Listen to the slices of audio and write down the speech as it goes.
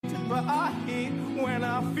but I hate when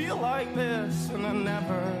I feel like this, and I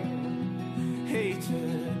never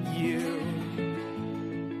hated you.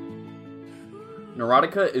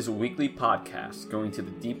 Neurotica is a weekly podcast going to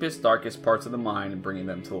the deepest, darkest parts of the mind and bringing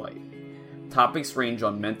them to light. Topics range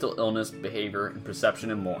on mental illness, behavior, and perception,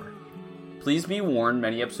 and more. Please be warned,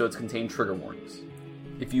 many episodes contain trigger warnings.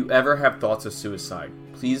 If you ever have thoughts of suicide,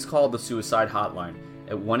 please call the suicide hotline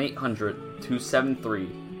at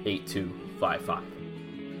 1-800-273-8255.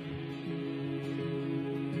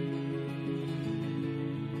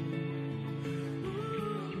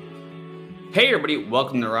 Hey everybody,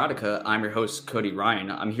 welcome to Neurotica. I'm your host, Cody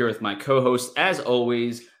Ryan. I'm here with my co-host, as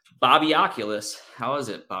always, Bobby Oculus. How is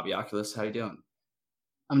it, Bobby Oculus? How you doing?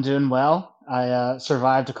 I'm doing well. I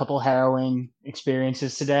survived a couple harrowing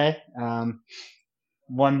experiences today.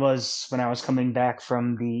 One was when I was coming back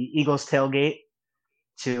from the Eagles tailgate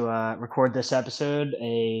to record this episode.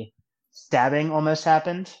 A stabbing almost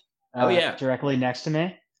happened. Directly next to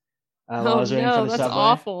me. While I was waiting for the that's subway.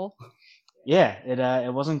 Awful. Yeah,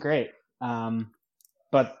 it wasn't great.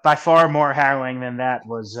 But by far more harrowing than that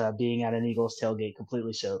was being at an Eagles tailgate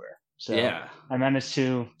completely sober. So yeah. I managed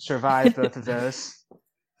to survive both of those.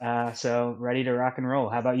 So ready to rock and roll.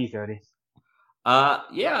 How about you, Cody?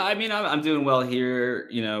 I'm doing well here.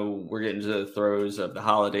 You know, we're getting to the throes of the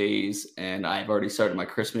holidays, and I've already started my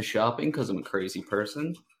Christmas shopping because I'm a crazy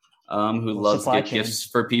person who loves to get gifts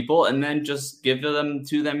for people and then just give them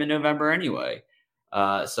to them in November anyway.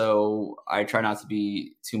 So I try not to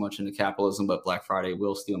be too much into capitalism, but Black Friday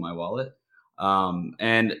will steal my wallet.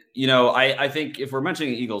 And, you know, I think if we're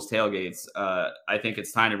mentioning Eagles tailgates, I think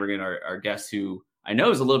it's time to bring in our guest who I know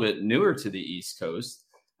is a little bit newer to the East Coast.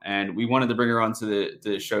 And we wanted to bring her onto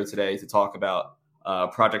the show today to talk about a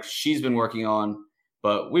project she's been working on.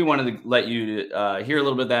 But we wanted to let you hear a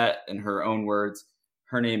little bit of that in her own words.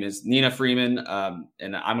 Her name is Nina Freeman.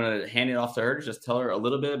 And I'm going to hand it off to her to just tell her a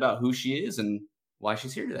little bit about who she is and why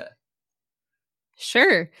she's here today.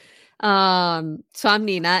 Sure. So I'm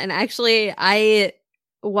Nina, and actually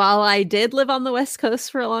while I did live on the West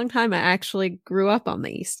Coast for a long time, I actually grew up on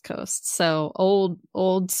the East Coast. So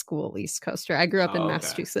old school East Coaster. I grew up in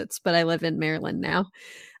Massachusetts, but I live in Maryland now.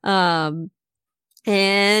 And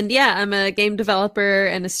yeah, I'm a game developer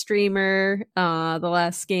and a streamer. The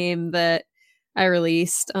last game that I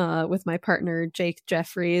released with my partner Jake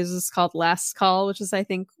Jeffries is called Last Call, which is I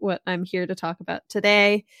think what I'm here to talk about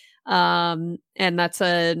today. And that's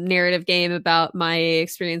a narrative game about my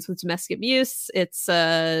experience with domestic abuse. It's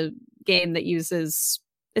a game that it's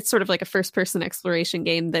sort of like a first person exploration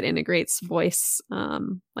game that integrates voice,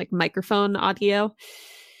 like microphone audio.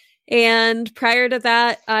 And prior to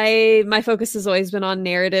that, my focus has always been on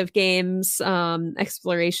narrative games,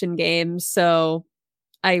 exploration games. So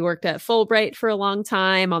I worked at Fulbright for a long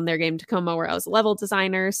time on their game Tacoma, where I was a level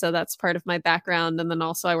designer. So that's part of my background. And then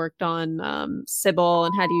also I worked on Sybil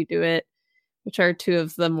and How Do You Do It, which are two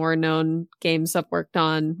of the more known games I've worked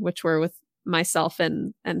on, which were with myself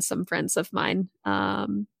and some friends of mine.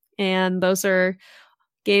 And those are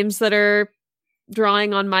games that are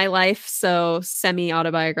drawing on my life. So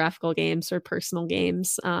semi-autobiographical games or personal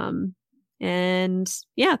games. And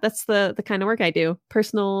yeah, that's the kind of work I do.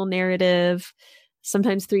 Personal narrative,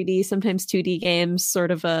 sometimes 3D, sometimes 2D games,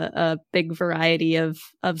 sort of a big variety of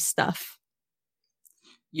stuff.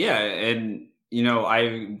 Yeah. And, you know,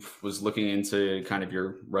 I was looking into kind of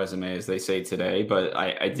your resume, as they say today, but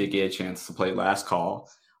I did get a chance to play Last Call.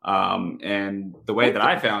 And the way that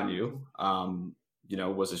I found you, you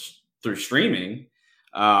know, was through streaming.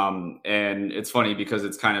 And it's funny because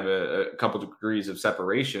it's kind of a couple degrees of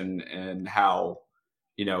separation and how,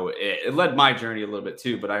 you know, it led my journey a little bit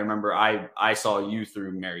too, but I remember I saw you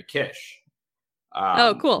through Mary Kish.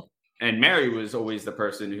 Oh, cool. And Mary was always the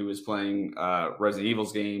person who was playing Resident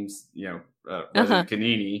Evil's games, you know, Resident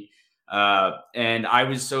Kanini. And I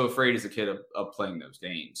was so afraid as a kid of playing those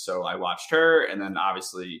games. So I watched her, and then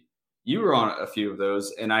obviously you were on a few of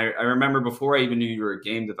those. And I remember before I even knew you were a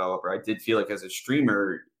game developer, I did feel like as a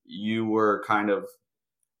streamer, you were kind of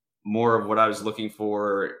more of what I was looking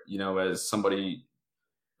for, you know, as somebody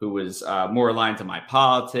who was more aligned to my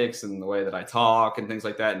politics and the way that I talk and things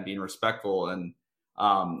like that, and being respectful. And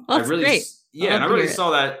I really saw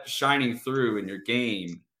that shining through in your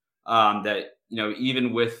game. That, you know,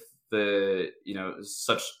 even with the, you know,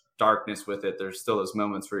 such darkness with it, there's still those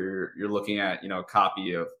moments where you're looking at, you know, a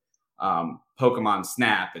copy of Pokemon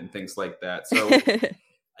Snap and things like that. So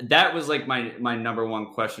that was like my number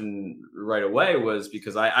one question right away, was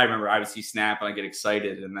because I remember I would see Snap and I get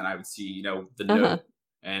excited, and then I would see, you know, the note.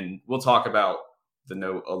 And we'll talk about the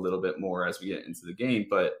note a little bit more as we get into the game.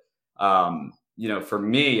 But, you know, for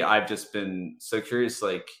me, I've just been so curious,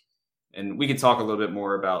 like, and we can talk a little bit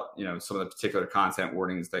more about, some of the particular content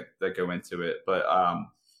warnings that go into it. But,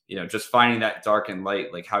 just finding that dark and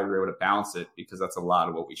light, like how you're able to balance it, because that's a lot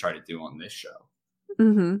of what we try to do on this show.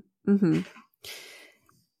 Mm-hmm. Mm-hmm.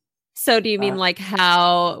 So do you mean like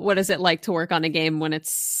what is it like to work on a game when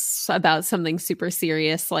it's about something super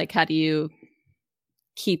serious? Like, how do you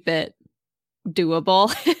keep it doable?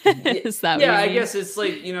 Is that what you mean? I guess it's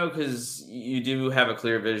like, because you do have a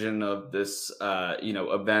clear vision of this,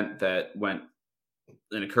 event that went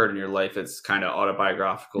and occurred in your life. It's kind of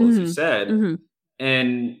autobiographical, as you said. Mm-hmm.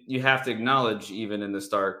 And you have to acknowledge, even in this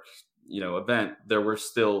dark, event, there were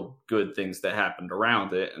still good things that happened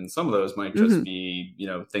around it. And some of those might just be,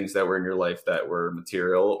 things that were in your life that were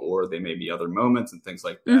material, or they may be other moments and things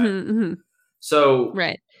like that. Mm-hmm. So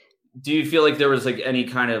do you feel like there was like any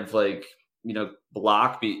kind of like,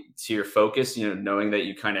 block to your focus, knowing that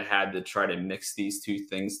you kind of had to try to mix these two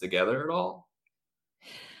things together at all?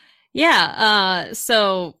 Yeah.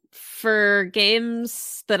 So for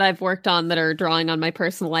games that I've worked on that are drawing on my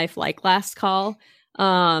personal life, like Last Call,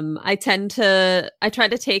 I try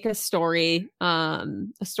to take a story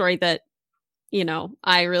that,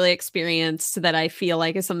 I really experienced, that I feel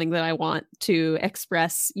like is something that I want to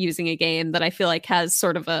express using a game, that I feel like has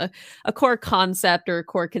sort of a core concept or a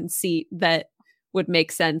core conceit that would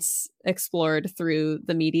make sense explored through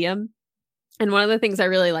the medium. And one of the things I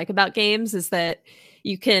really like about games is that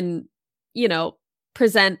you can,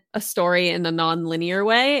 present a story in a non-linear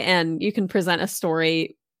way, and you can present a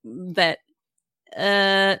story that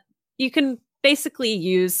you can basically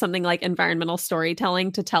use something like environmental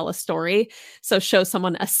storytelling to tell a story. So show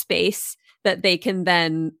someone a space that they can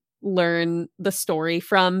then learn the story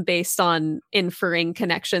from based on inferring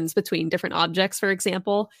connections between different objects, for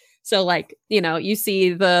example. So like, you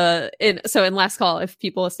see in Last Call, if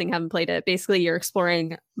people listening haven't played it, basically you're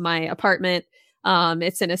exploring my apartment.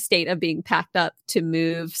 It's in a state of being packed up to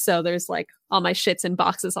move. So there's like all my shits in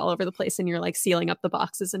boxes all over the place, and you're like sealing up the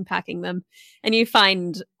boxes and packing them. And you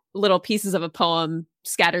find little pieces of a poem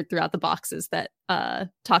scattered throughout the boxes that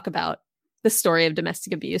talk about the story of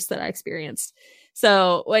domestic abuse that I experienced.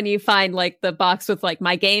 So when you find like the box with like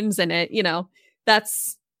my games in it,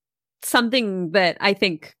 that's something that I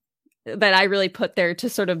think that I really put there to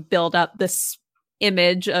sort of build up this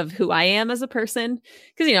image of who I am as a person.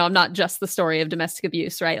 Because, I'm not just the story of domestic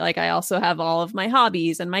abuse, right? Like I also have all of my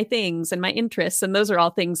hobbies and my things and my interests. And those are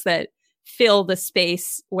all things that fill the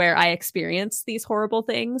space where I experience these horrible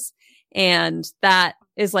things. And that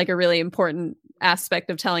is like a really important aspect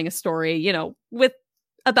of telling a story, with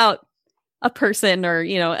about a person, or,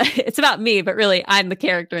 it's about me, but really I'm the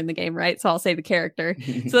character in the game, right? So I'll say the character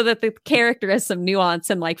so that the character has some nuance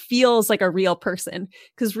and like feels like a real person,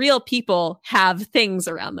 because real people have things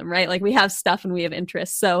around them, right? Like we have stuff and we have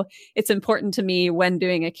interests. So it's important to me when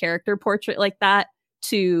doing a character portrait like that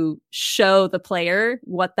to show the player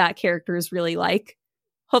what that character is really like,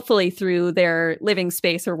 hopefully through their living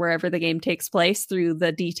space or wherever the game takes place, through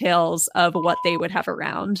the details of what they would have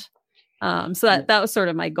around. So that was sort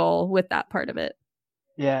of my goal with that part of it.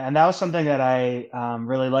 Yeah, and that was something that I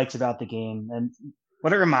really liked about the game. And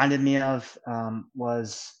what it reminded me of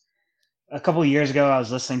was a couple of years ago, I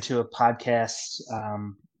was listening to a podcast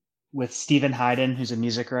with Stephen Hyden, who's a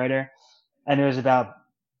music writer. And it was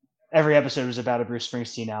every episode was about a Bruce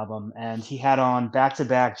Springsteen album. And he had on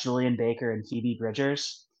back-to-back Julian Baker and Phoebe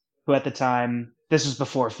Bridgers, who at the time, this was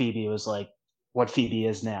before Phoebe was like what Phoebe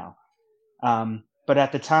is now. But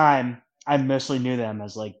at the time, I mostly knew them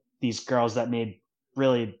as like these girls that made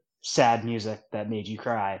really sad music that made you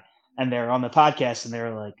cry. And they're on the podcast and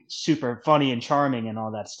they're like super funny and charming and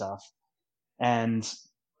all that stuff. And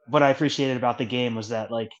what I appreciated about the game was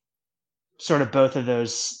that like sort of both of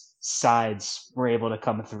those sides were able to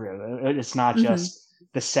come through. It's not just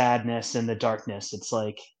the sadness and the darkness. It's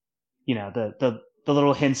like, the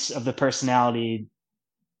little hints of the personality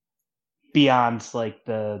beyond like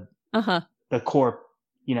the core,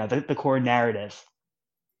 the core narrative.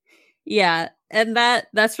 Yeah. And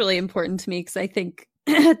that's really important to me, because I think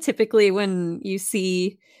typically when you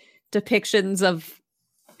see depictions of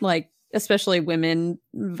like, especially women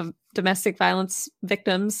domestic violence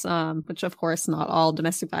victims, which of course not all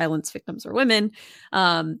domestic violence victims are women.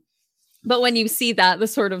 But when you see that, the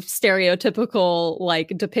sort of stereotypical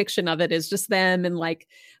like depiction of it is just them in like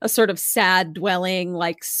a sort of sad dwelling,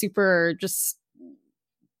 like super just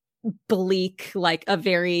bleak, like a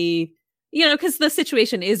very, because the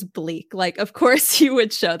situation is bleak. Like, of course you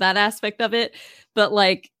would show that aspect of it, but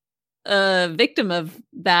like a victim of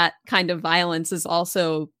that kind of violence is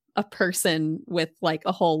also a person with like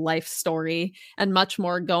a whole life story and much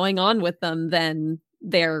more going on with them than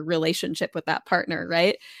their relationship with that partner,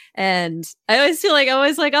 right? And I always feel like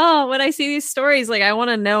oh, when I see these stories, like I want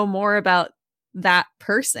to know more about that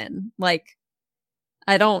person. Like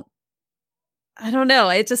I don't know.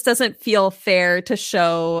 It just doesn't feel fair to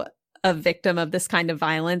show a victim of this kind of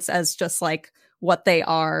violence as just like what they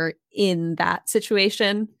are in that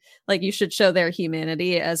situation. Like you should show their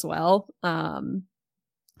humanity as well.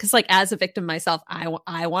 Because like as a victim myself,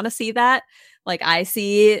 I want to see that. Like I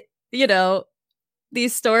see, you know,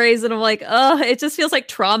 these stories and I'm like, oh, it just feels like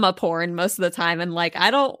trauma porn most of the time. And like, I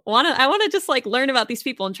want to just like learn about these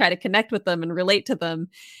people and try to connect with them and relate to them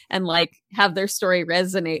and like have their story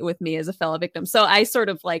resonate with me as a fellow victim. So I sort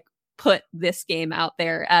of like put this game out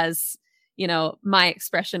there as, you know, my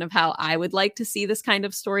expression of how I would like to see this kind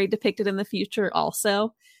of story depicted in the future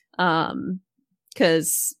also.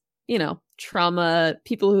 Cause, you know, trauma,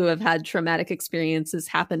 people who have had traumatic experiences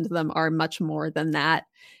happen to them are much more than that.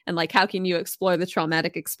 And like, how can you explore the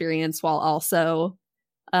traumatic experience while also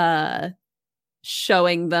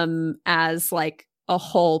showing them as like a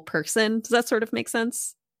whole person? Does that sort of make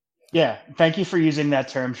sense? Yeah. Thank you for using that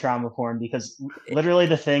term trauma porn, because literally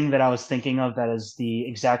the thing that I was thinking of that is the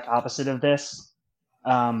exact opposite of this.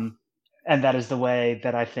 And that is the way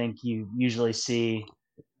that I think you usually see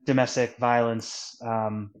domestic violence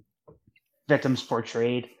victims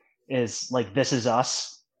portrayed, is like This Is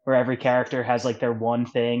Us, where every character has like their one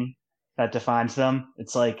thing that defines them.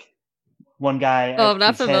 It's like one guy, I'm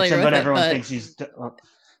not familiar with but it, everyone but... thinks he's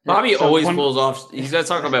Bobby always pulls off. He's going to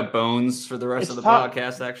talk about Bones for the rest of the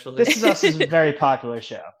podcast, actually. This Is Us is a very popular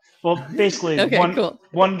show. Well, basically,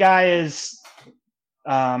 one guy is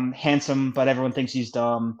handsome, but everyone thinks he's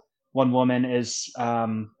dumb. One woman is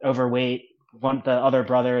overweight. The other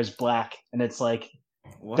brother is black, and it's like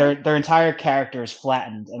their entire character is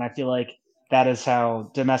flattened. And I feel like that is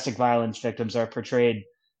how domestic violence victims are portrayed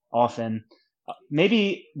often.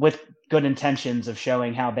 Maybe with good intentions of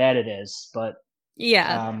showing how bad it is, but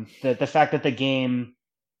yeah, the fact that the game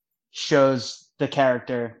shows the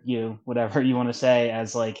character, whatever you want to say,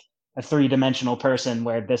 as like a 3-dimensional person,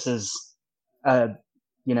 where this is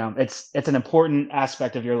it's an important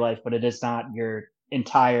aspect of your life, but it is not your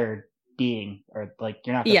entire being, or like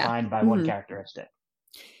you're not defined by one characteristic.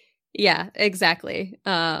 Yeah, exactly.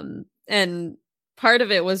 And part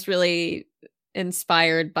of it was really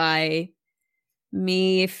inspired by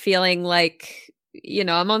me feeling like, you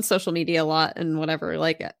know, I'm on social media a lot and whatever,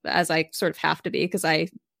 like as I sort of have to be, because I,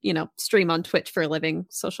 you know, stream on Twitch for a living.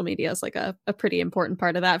 Social media is like a pretty important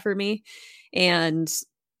part of that for me. And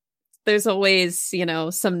there's always, you know,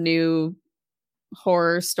 some new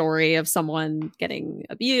horror story of someone getting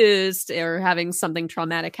abused or having something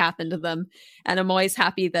traumatic happen to them. And I'm always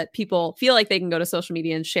happy that people feel like they can go to social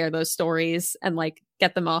media and share those stories and like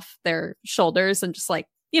get them off their shoulders, and just like,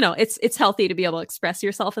 you know, it's healthy to be able to express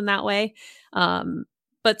yourself in that way.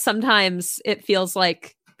 But sometimes it feels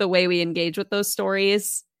like the way we engage with those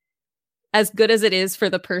stories, as good as it is for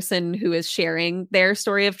the person who is sharing their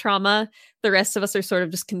story of trauma, the rest of us are sort of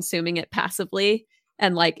just consuming it passively.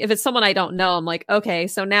 And like, if it's someone I don't know, I'm like, okay,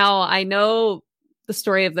 so now I know the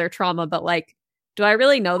story of their trauma, but like, do I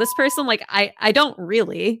really know this person? Like, I don't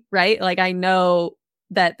really, right? Like, I know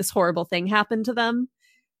that this horrible thing happened to them,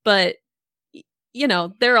 but you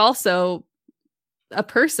know, they're also a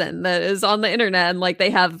person that is on the internet, and like they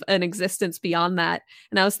have an existence beyond that.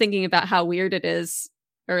 And I was thinking about how weird it is,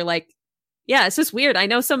 or like, yeah, it's just weird. I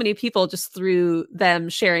know so many people just through them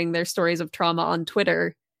sharing their stories of trauma on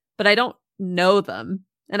Twitter, but I don't know them,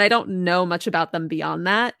 and I don't know much about them beyond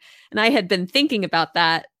that. And I had been thinking about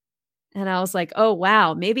that, and I was like, oh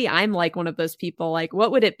wow, maybe I'm like one of those people. Like,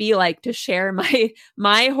 what would it be like to share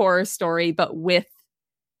my horror story, but with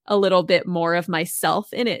a little bit more of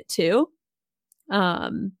myself in it too?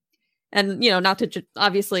 And, you know, not to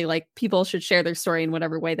obviously, like, people should share their story in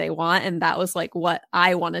whatever way they want. And that was like what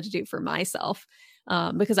I wanted to do for myself,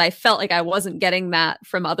 because I felt like I wasn't getting that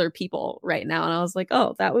from other people right now. And I was like,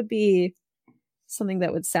 oh, that would be something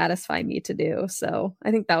that would satisfy me to do. So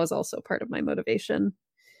I think that was also part of my motivation.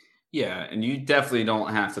 Yeah, and you definitely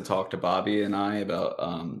don't have to talk to Bobby and I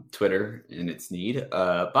about Twitter and its need.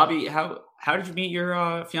 Bobby, how did you meet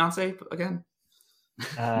your fiance again?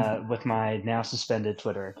 With my now suspended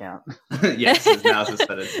Twitter account. Yes, his now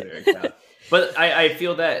suspended Twitter account. But I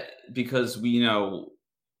feel that because we know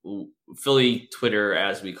Philly Twitter,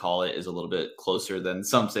 as we call it, is a little bit closer than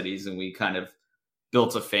some cities, and we kind of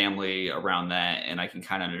built a family around that. And I can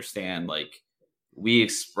kind of understand, like, we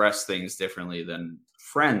express things differently than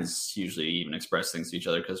friends usually even express things to each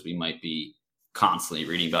other, because we might be constantly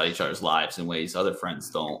reading about each other's lives in ways other friends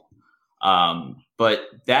don't. But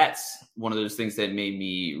that's one of those things that made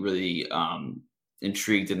me really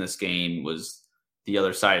intrigued in this game was the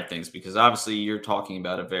other side of things, because obviously you're talking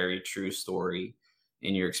about a very true story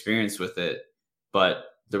in your experience with it, but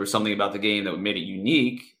there was something about the game that made it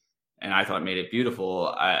unique, and I thought made it beautiful.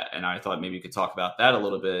 And I thought maybe you could talk about that a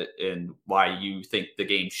little bit and why you think the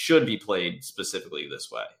game should be played specifically this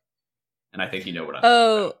way. And I think you know what I'm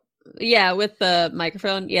talking about. Yeah, with the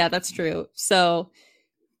microphone. Yeah, that's true. So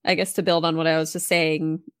I guess to build on what I was just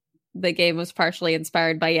saying, the game was partially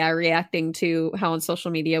inspired by, reacting to how on social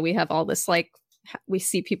media we have all this, like, we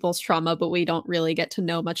see people's trauma, but we don't really get to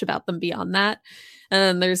know much about them beyond that. And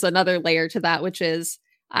then there's another layer to that, which is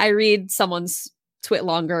I read someone's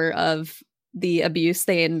TwitLonger of the abuse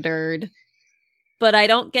they endured, but I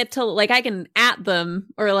don't get to, like, I can at them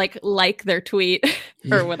or like their tweet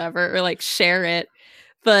or whatever, or like share it,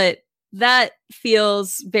 but that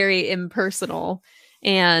feels very impersonal.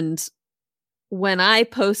 And when I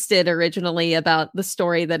posted originally about the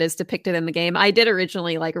story that is depicted in the game, I did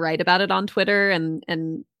originally like write about it on Twitter and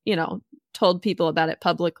you know, told people about it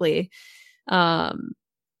publicly.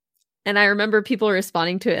 And I remember people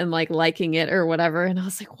responding to it and like liking it or whatever. And I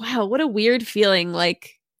was like, wow, what a weird feeling.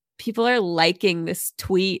 Like, people are liking this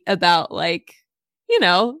tweet about, like, you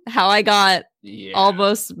know, how I got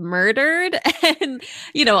almost murdered. And,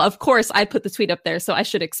 you know, of course I put the tweet up there, so I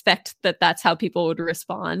should expect that that's how people would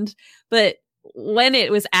respond. But when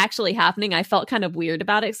it was actually happening, I felt kind of weird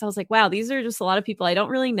about it. So I was like, wow, these are just a lot of people I don't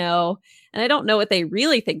really know. And I don't know what they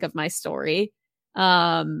really think of my story.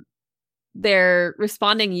 They're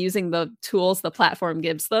responding using the tools the platform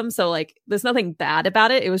gives them. So like, there's nothing bad about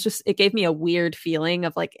it. It was just, it gave me a weird feeling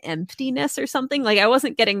of like emptiness or something. Like, I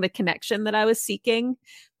wasn't getting the connection that I was seeking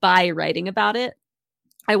by writing about it.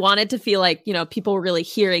 I wanted to feel like, you know, people were really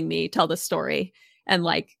hearing me tell the story and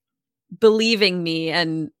like believing me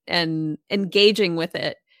and engaging with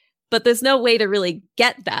it. But there's no way to really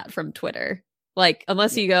get that from Twitter. Like,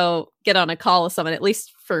 unless you go get on a call with someone, at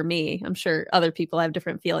least for me, I'm sure other people have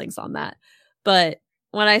different feelings on that. But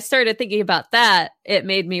when I started thinking about that, it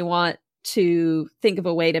made me want to think of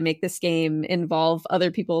a way to make this game involve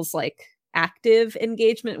other people's like active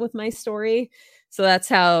engagement with my story. So that's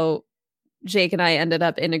how Jake and I ended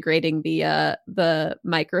up integrating the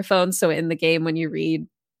microphone. So in the game, when you read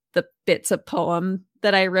the bits of poem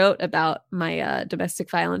that I wrote about my domestic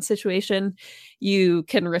violence situation, you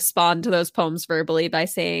can respond to those poems verbally by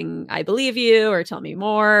saying, I believe you, or tell me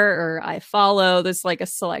more, or I follow. There's like a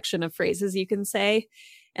selection of phrases you can say.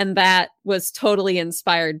 And that was totally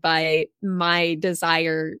inspired by my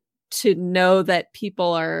desire to know that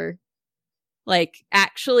people are like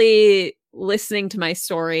actually listening to my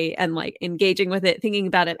story and like engaging with it, thinking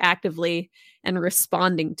about it actively and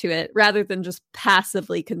responding to it rather than just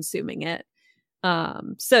passively consuming it.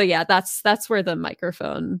 So yeah, that's where the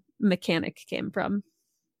microphone mechanic came from.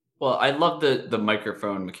 Well, I love the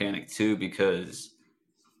microphone mechanic too, because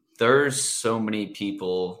there's so many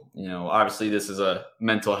people, you know, obviously this is a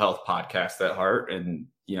mental health podcast at heart, and,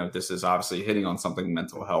 you know, this is obviously hitting on something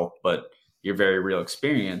mental health, but your very real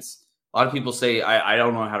experience. A lot of people say, I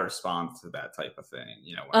don't know how to respond to that type of thing,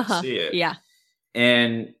 you know, when I see it. Yeah.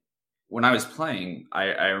 And when I was playing,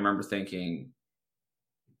 I remember thinking,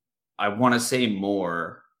 I want to say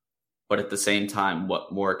more, but at the same time,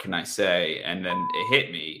 what more can I say? And then it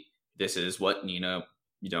hit me. This is what Nina,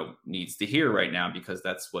 you know, needs to hear right now, because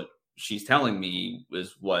that's what she's telling me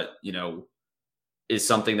is what, you know, is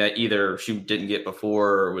something that either she didn't get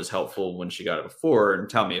before or was helpful when she got it before, and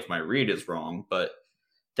tell me if my read is wrong. But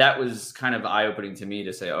that was kind of eye-opening to me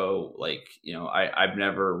to say, oh, like, you know, I've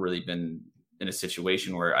never really been in a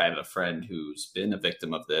situation where I have a friend who's been a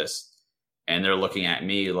victim of this, and they're looking at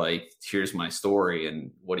me like, here's my story,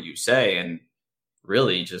 and what do you say? And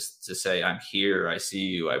really just to say, I'm here, I see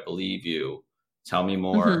you, I believe you, tell me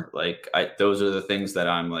more. Mm-hmm. Like, those are the things that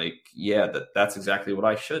I'm like, yeah, that's exactly what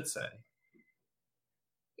I should say.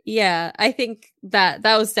 Yeah, I think that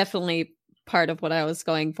was definitely part of what I was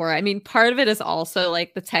going for. I mean, part of it is also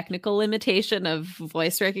like the technical limitation of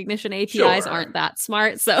voice recognition APIs aren't that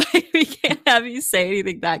smart. So we can't have you say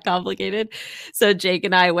anything that complicated. So Jake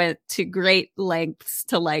and I went to great lengths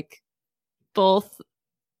to like both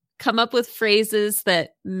come up with phrases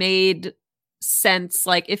that made sense.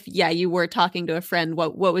 Like, if you were talking to a friend,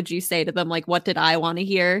 what would you say to them? Like, what did I want to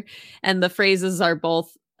hear? And the phrases are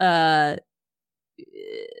both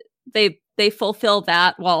they fulfill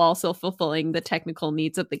that while also fulfilling the technical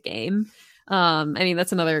needs of the game. I mean,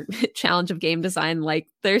 that's another challenge of game design. Like,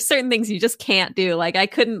 there's certain things you just can't do. Like, I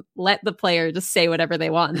couldn't let the player just say whatever they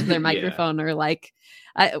want into their microphone, or like,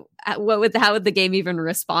 how would the game even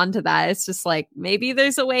respond to that? It's just like, maybe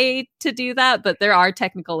there's a way to do that, but there are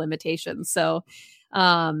technical limitations. So,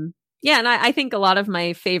 Yeah, and I think a lot of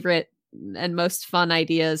my favorite and most fun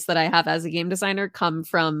ideas that I have as a game designer come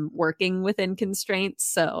from working within constraints.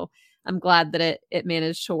 So I'm glad that it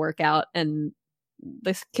managed to work out, and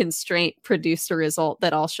the constraint produced a result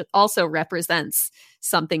that also represents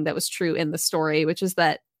something that was true in the story, which is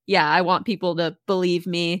that, yeah, I want people to believe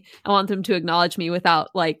me. I want them to acknowledge me without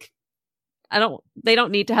like, they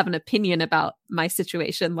don't need to have an opinion about my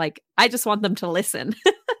situation. Like, I just want them to listen.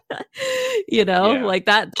 Like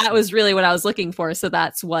that was really what I was looking for. So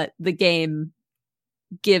that's what the game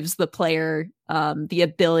gives the player the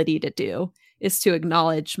ability to do, is to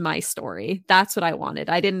acknowledge my story. That's what I wanted.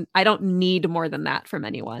 I don't need more than that from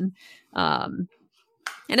anyone. And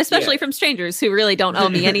especially from strangers who really don't owe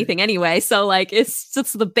me anything anyway. So like, it's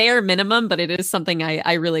the bare minimum, but it is something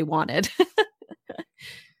I really wanted.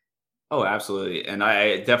 Oh, absolutely. And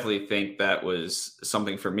I definitely think that was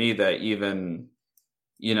something for me that even,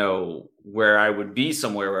 where I would be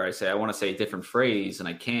somewhere where I say, I want to say a different phrase and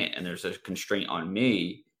I can't, and there's a constraint on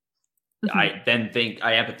me. Mm-hmm. I then think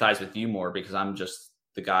I empathize with you more because I'm just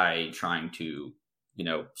the guy trying to,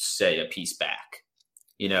 say a piece back,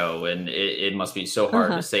 and it must be so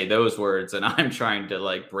hard to say those words. And I'm trying to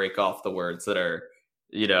like break off the words that are,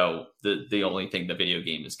 the only thing the video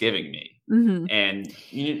game is giving me. Mm-hmm. And,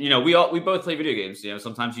 we both play video games.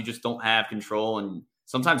 Sometimes you just don't have control, and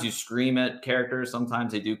sometimes you scream at characters.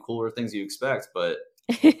 Sometimes they do cooler things you expect, but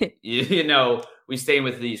we stay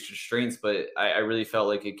with these constraints. But I really felt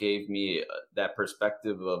like it gave me that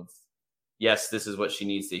perspective of, yes, this is what she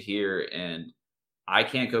needs to hear. And I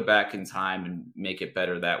can't go back in time and make it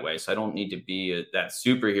better that way. So I don't need to be that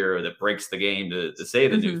superhero that breaks the game to say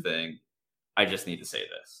the new thing. I just need to say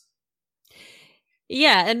this.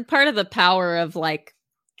 Yeah. And part of the power of like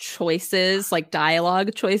choices, like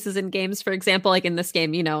dialogue choices in games, for example, like in this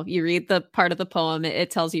game, you read the part of the poem,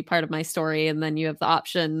 it tells you part of my story. And then you have the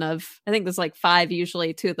option of, I think there's like 5,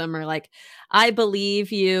 usually 2 of them are like, I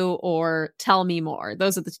believe you, or tell me more.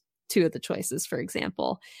 Those are the 2 of the choices, for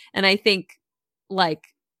example. And I think like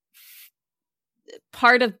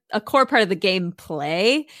a core part of the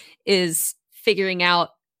gameplay is figuring out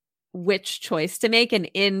which choice to make. And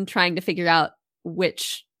in trying to figure out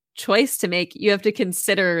which choice to make, you have to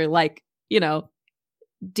consider like,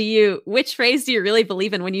 which phrase do you really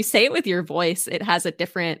believe in? When you say it with your voice, it has a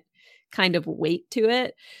different kind of weight to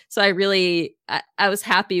it. So I was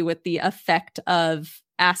happy with the effect of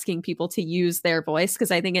asking people to use their voice,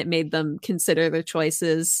 because I think it made them consider their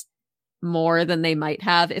choices more than they might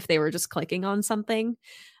have if they were just clicking on something.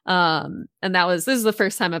 And this is the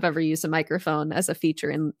first time I've ever used a microphone as a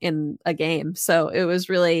feature in a game. So it was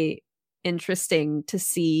really interesting to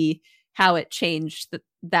see how it changed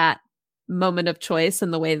that moment of choice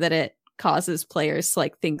and the way that it causes players to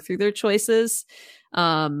like think through their choices.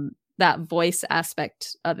 That voice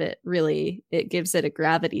aspect of it really, it gives it a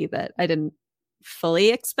gravity that I didn't fully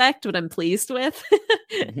expect, but I'm pleased with.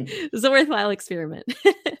 It was a worthwhile experiment.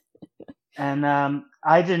 And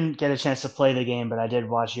I didn't get a chance to play the game, but I did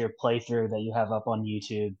watch your playthrough that you have up on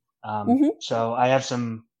YouTube. So I have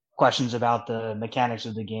some questions about the mechanics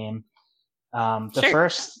of the game.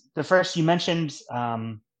 The first you mentioned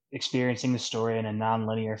experiencing the story in a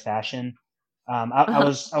non-linear fashion. I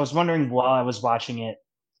was wondering while I was watching it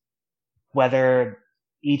whether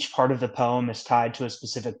each part of the poem is tied to a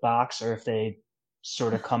specific box, or if they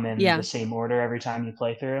sort of come in the same order every time you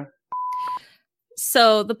play through.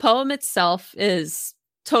 So the poem itself is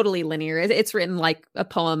totally linear. It's written like a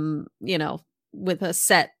poem, with a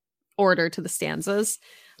set order to the stanzas.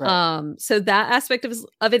 Right. So that aspect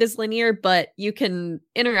of it is linear, but you can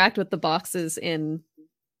interact with the boxes in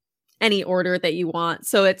any order that you want.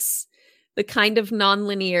 So it's the kind of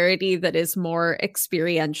non-linearity that is more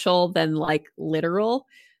experiential than like literal,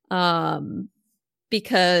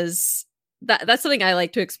 because that's something I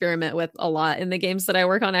like to experiment with a lot in the games that I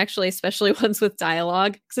work on, actually, especially ones with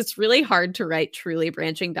dialogue, because it's really hard to write truly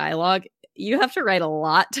branching dialogue. You have to write a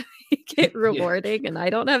lot to make it rewarding, and I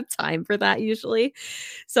don't have time for that usually.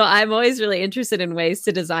 So I'm always really interested in ways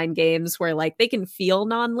to design games where like they can feel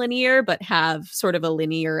non-linear but have sort of a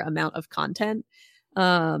linear amount of content.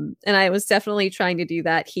 And I was definitely trying to do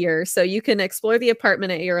that here. So you can explore the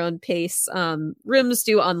apartment at your own pace. Rooms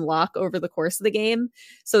do unlock over the course of the game.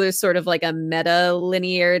 So there's sort of like a meta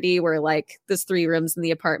linearity where like there's 3 rooms in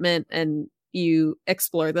the apartment and you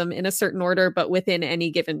explore them in a certain order, but within any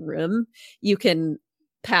given room, you can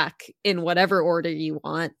pack in whatever order you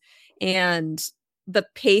want. And the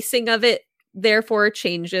pacing of it therefore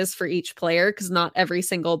changes for each player, because not every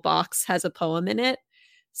single box has a poem in it.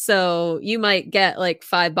 So you might get like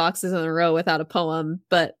 5 boxes in a row without a poem,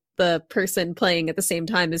 but the person playing at the same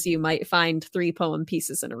time as you might find 3 poem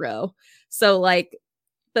pieces in a row. So like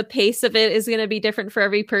the pace of it is going to be different for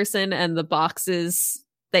every person, and the boxes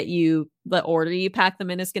the order you pack them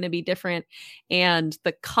in is going to be different, and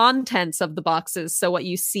the contents of the boxes, so what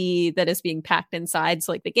you see that is being packed inside,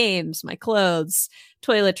 so like the games, my clothes,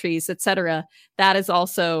 toiletries, etc., that is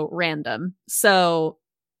also random. So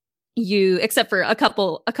you, except for a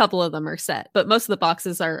couple of them are set, but most of the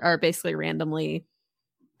boxes are basically randomly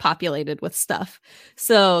populated with stuff.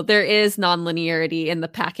 So there is non-linearity in the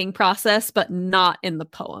packing process, but not in the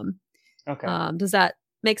poem. Okay. Does that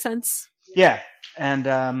make sense? Yeah. And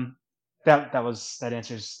that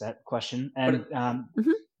answers that question. And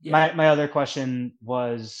my other question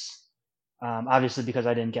was, obviously because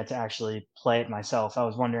I didn't get to actually play it myself, I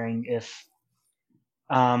was wondering if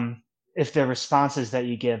the responses that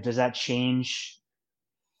you give, does that change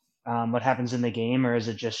what happens in the game, or is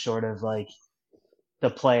it just sort of like the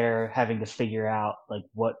player having to figure out like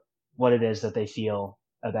what it is that they feel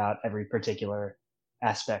about every particular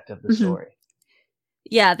aspect of the story?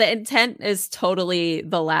 Yeah, the intent is totally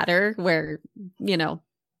the latter, where,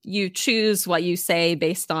 you choose what you say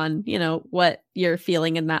based on, what you're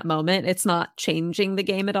feeling in that moment. It's not changing the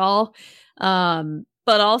game at all.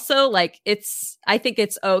 But also, like, I think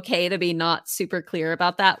it's okay to be not super clear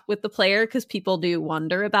about that with the player, because people do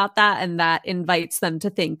wonder about that, and that invites them to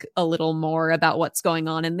think a little more about what's going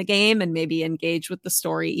on in the game and maybe engage with the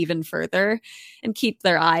story even further and keep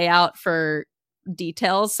their eye out for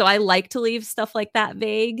details. So I like to leave stuff like that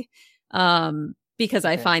vague, because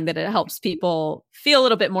I find that it helps people feel a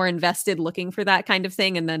little bit more invested looking for that kind of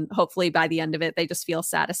thing. And then hopefully by the end of it, they just feel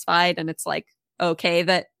satisfied, and it's like, okay,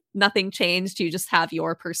 that nothing changed. You just have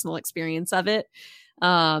your personal experience of it.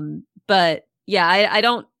 But yeah, I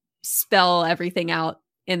don't spell everything out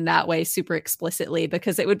in that way super explicitly,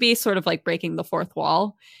 because it would be sort of like breaking the fourth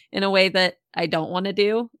wall in a way that I don't want to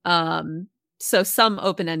do. So some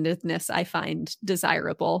open-endedness I find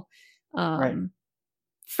desirable,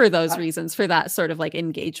 for those reasons, for that sort of like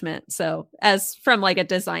engagement. So as from like a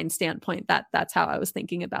design standpoint, that's how I was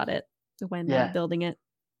thinking about it when building it.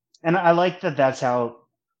 And I like that that's how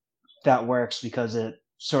that works, because it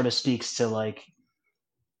sort of speaks to like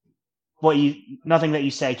nothing that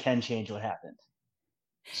you say can change what happened.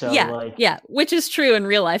 So which is true in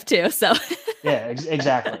real life too. So yeah,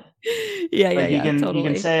 exactly. You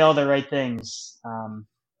can say all the right things,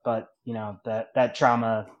 but that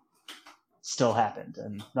trauma still happened,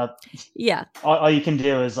 and all you can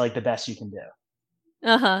do is like the best you can do.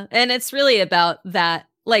 And it's really about that.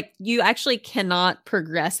 Like, you actually cannot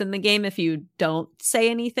progress in the game if you don't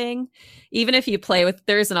say anything. Even if you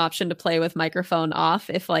there's an option to play with microphone off,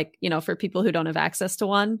 if like, for people who don't have access to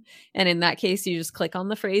one. And in that case, you just click on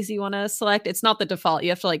the phrase you want to select. It's not the default. You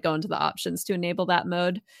have to like go into the options to enable that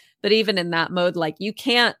mode. But even in that mode, like, you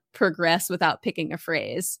can't progress without picking a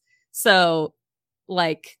phrase. So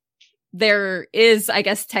like, there is, I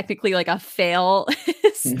guess, technically like a fail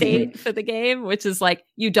state for the game, which is like,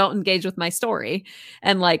 you don't engage with my story.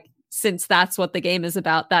 And like, since that's what the game is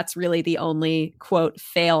about, that's really the only quote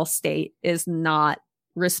fail state, is not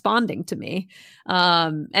responding to me.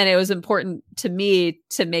 And it was important to me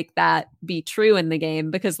to make that be true in the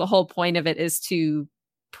game, because the whole point of it is to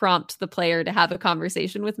prompt the player to have a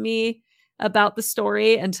conversation with me about the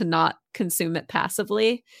story and to not consume it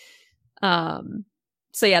passively.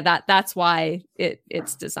 So yeah, that's why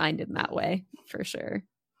it's designed in that way, for sure.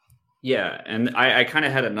 Yeah, and I kind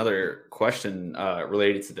of had another question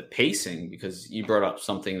related to the pacing, because you brought up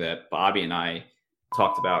something that Bobby and I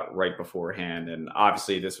talked about right beforehand, and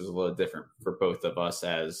obviously this was a little different for both of us,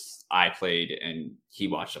 as I played and he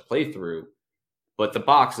watched a playthrough. But the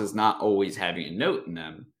boxes not always having a note in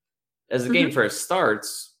them. As the game first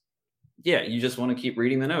starts, yeah, you just want to keep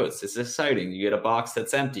reading the notes. It's exciting. You get a box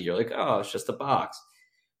that's empty. You're like, oh, it's just a box.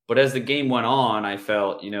 But as the game went on, I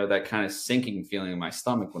felt, that kind of sinking feeling in my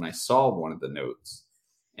stomach when I saw one of the notes.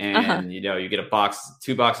 And, you get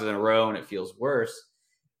two boxes in a row, and it feels worse.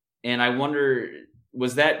 And I wonder,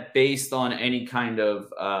 was that based on any kind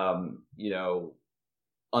of,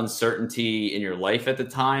 uncertainty in your life at the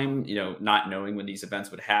time, not knowing when these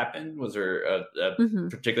events would happen? Was there a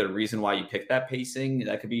particular reason why you picked that pacing?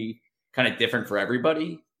 That could be kind of different for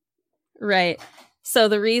everybody. Right. So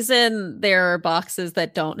the reason there are boxes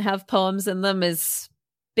that don't have poems in them is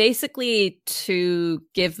basically to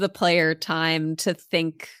give the player time to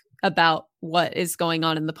think about what is going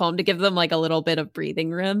on in the poem, to give them like a little bit of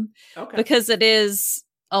breathing room. Okay. Because it is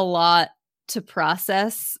a lot to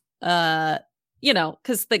process, because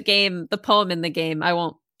the poem in the game, I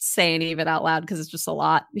won't say any of it out loud because it's just a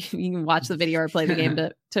lot. You can watch the video or play the game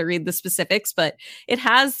to read the specifics, but it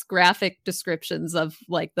has graphic descriptions of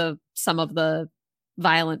like some of the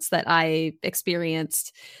violence that I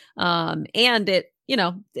experienced. And it,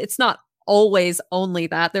 it's not always only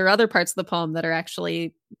that. There are other parts of the poem that are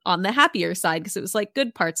actually on the happier side because it was like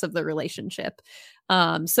good parts of the relationship.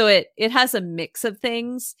 So it has a mix of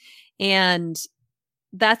things, and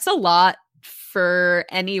that's a lot for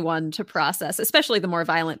anyone to process, especially the more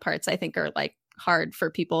violent parts. I think are like hard for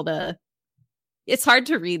people it's hard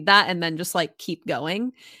to read that and then just like keep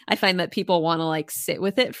going. I find that people want to like sit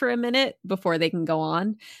with it for a minute before they can go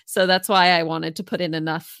on. So that's why I wanted to put in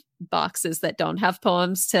enough boxes that don't have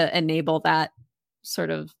poems to enable that sort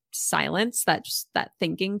of silence, that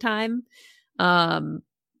thinking time.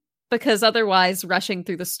 Because otherwise rushing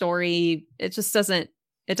through the story, it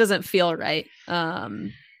doesn't feel right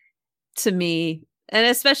to me. And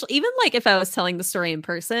especially even like if I was telling the story in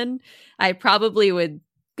person, I probably would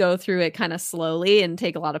go through it kind of slowly and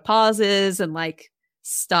take a lot of pauses and like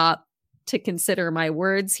stop to consider my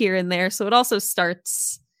words here and there. So it also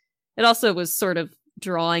was sort of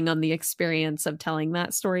drawing on the experience of telling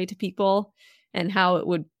that story to people and how it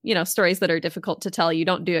would, stories that are difficult to tell, you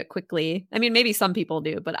don't do it quickly. I mean, maybe some people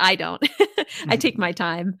do, but I don't. I take my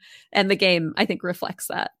time, and the game, I think, reflects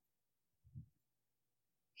that.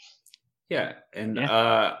 Yeah, and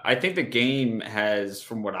I think the game has,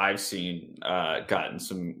 from what I've seen, gotten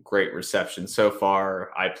some great reception so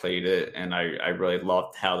far. I played it, and I really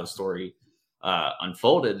loved how the story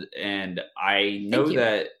unfolded. And I know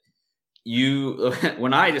that you,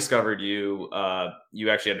 when I discovered you, you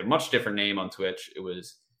actually had a much different name on Twitch. It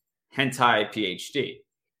was Hentai PhD.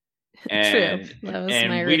 And, true, that was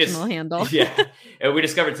my original handle. Yeah, and we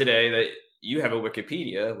discovered today that you have a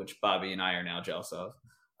Wikipedia, which Bobby and I are now jealous of.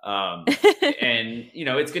 And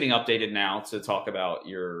it's getting updated now to talk about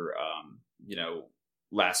your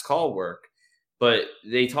last call work, but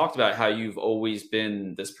they talked about how you've always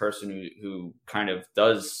been this person who kind of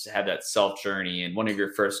does have that self journey, and one of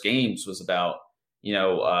your first games was about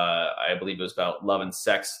I believe it was about love and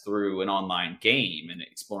sex through an online game and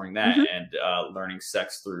exploring that, and learning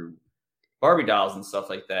sex through Barbie dolls and stuff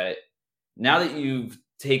like that. Now that you've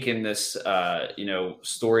taken this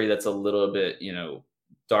story that's a little bit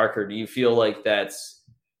darker, do you feel like that's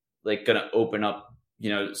like going to open up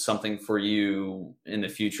something for you in the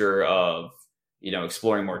future of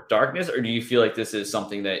exploring more darkness, or do you feel like this is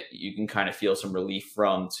something that you can kind of feel some relief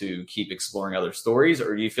from to keep exploring other stories,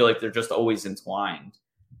 or do you feel like they're just always entwined?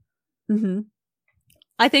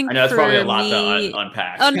 I think I know that's probably a lot to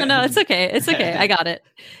unpack. Oh no, it's okay. I got it.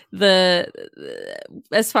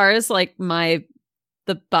 As far as like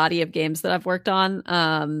the body of games that I've worked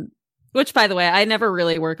on, which, by the way, I never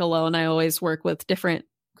really work alone. I always work with different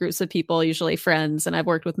groups of people, usually friends, and I've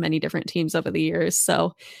worked with many different teams over the years.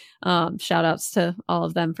 So shout outs to all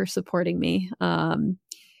of them for supporting me.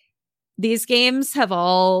 These games have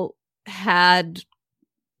all had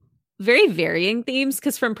very varying themes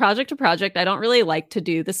because from project to project, I don't really like to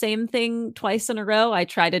do the same thing twice in a row. I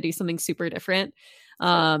try to do something super different.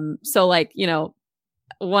 So like,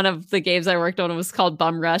 one of the games I worked on was called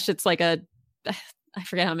Bum Rush. It's like I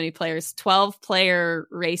forget how many players, 12-player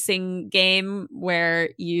racing game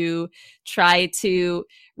where you try to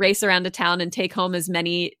race around a town and take home as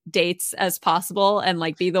many dates as possible and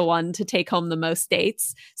like be the one to take home the most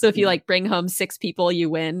dates. So if you like bring home 6 people, you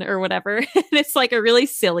win or whatever. And it's like a really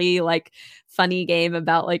silly, like funny game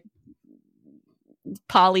about like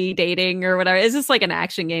poly dating or whatever. It's just like an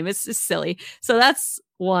action game. It's just silly. So that's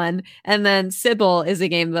one. And then Sybil is a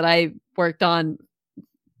game that I worked on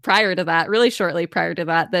prior to that, really shortly prior to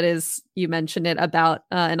that, that is, you mentioned it, about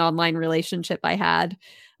an online relationship I had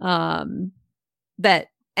that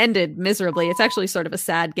ended miserably. It's actually sort of a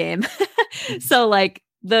sad game. So like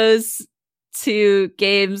those two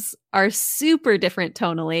games are super different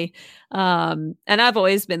tonally. And I've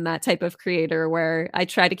always been that type of creator where I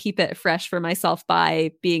try to keep it fresh for myself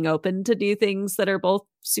by being open to do things that are both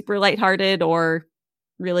super lighthearted or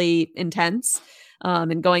really intense,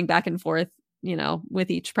 and going back and forth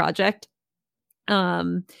with each project.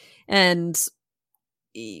 And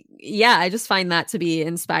yeah, I just find that to be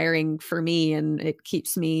inspiring for me, and it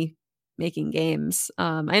keeps me making games.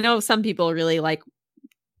 I know some people really like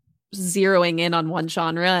zeroing in on one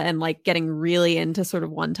genre and like getting really into sort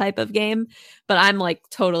of one type of game, but I'm like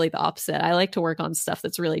totally the opposite. I like to work on stuff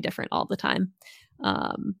that's really different all the time.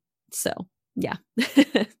 So yeah,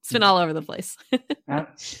 it's been all over the place.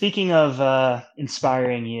 Speaking of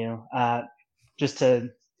inspiring you, just to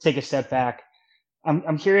take a step back,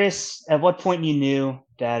 I'm curious at what point you knew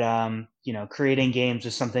that creating games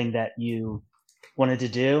was something that you wanted to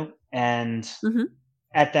do, and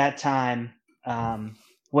at that time,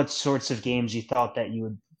 what sorts of games you thought that you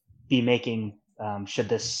would be making should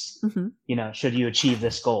this, should you achieve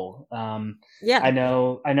this goal. I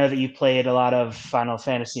know that you played a lot of Final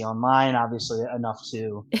Fantasy Online, obviously enough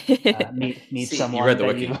to meet someone. You read the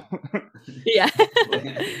wiki.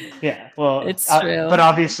 Yeah, well, it's true. But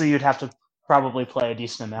obviously you'd have to probably play a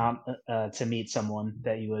decent amount to meet someone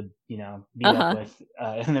that you would, meet up with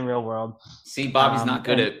in the real world. See, Bobby's not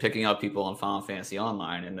good at picking up people on Final Fantasy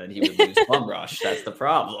Online, and then he would lose Bum Rush. That's the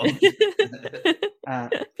problem.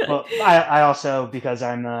 Well, I also, because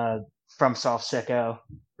I'm from Soft Sicko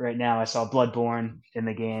right now, I saw Bloodborne in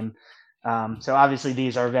the game. So obviously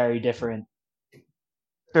these are very different.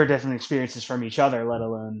 They're different experiences from each other, let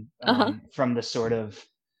alone from the sort of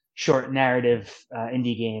short narrative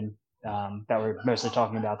indie game that we're mostly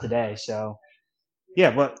talking about today. So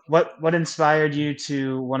yeah, what inspired you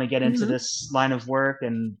to want to get into this line of work,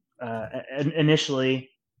 and initially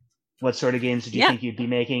what sort of games did you think you'd be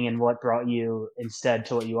making, and what brought you instead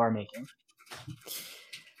to what you are making?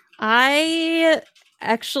 I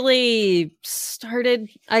actually started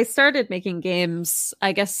making games,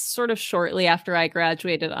 I guess, sort of shortly after I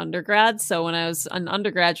graduated undergrad. So when I was an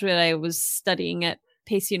undergraduate, I was studying at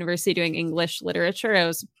Pace University doing English literature. I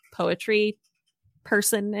was a poetry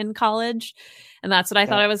person in college, and that's what I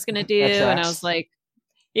thought I was going to do. And I was like,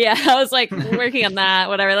 working on that,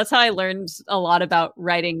 whatever. That's how I learned a lot about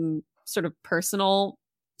writing sort of personal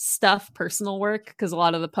work, because a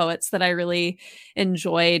lot of the poets that I really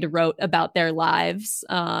enjoyed wrote about their lives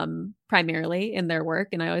primarily in their work,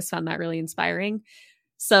 and I always found that really inspiring.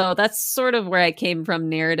 So that's sort of where I came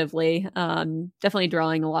from narratively. Definitely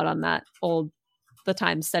drawing a lot on that the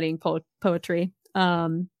time studying poetry.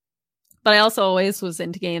 But I also always was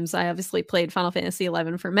into games. I obviously played Final Fantasy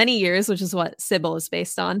XI for many years, which is what Sybil is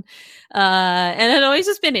based on. And I'd always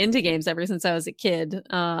just been into games ever since I was a kid.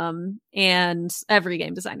 And every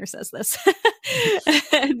game designer says this.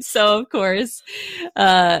 And so, of course,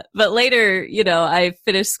 but later, I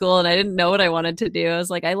finished school and I didn't know what I wanted to do. I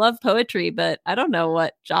was like, I love poetry, but I don't know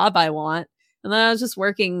what job I want. And then I was just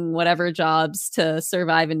working whatever jobs to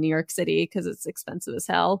survive in New York City because it's expensive as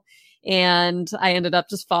hell. And I ended up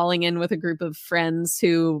just falling in with a group of friends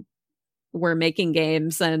who were making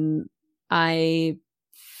games, and I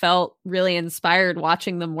felt really inspired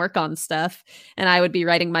watching them work on stuff. And I would be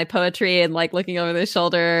writing my poetry and like looking over their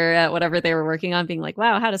shoulder at whatever they were working on, being like,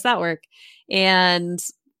 wow, how does that work? And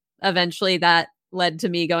eventually that led to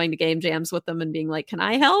me going to game jams with them and being like, can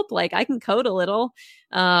I help? Like, I can code a little.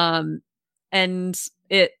 And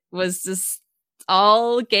it was just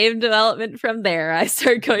all game development from there. I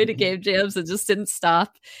started going to game jams and just didn't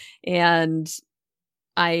stop. And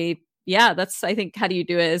I think How Do You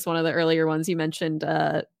Do It is one of the earlier ones you mentioned,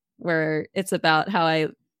 where it's about how I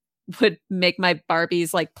would make my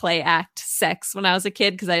Barbies like play act sex when I was a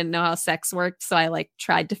kid, because I didn't know how sex worked. So I like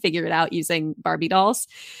tried to figure it out using Barbie dolls.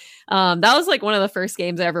 That was like one of the first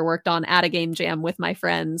games I ever worked on at a game jam with my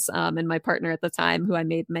friends and my partner at the time, who I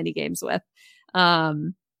made many games with.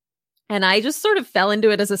 And I just sort of fell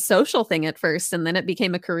into it as a social thing at first, and then it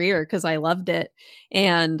became a career because I loved it.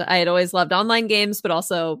 And I had always loved online games, but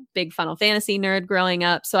also big Final Fantasy nerd growing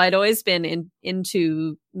up. So I'd always been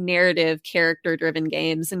into narrative, character-driven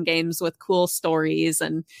games and games with cool stories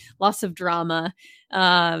and lots of drama.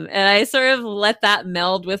 And I sort of let that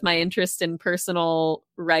meld with my interest in personal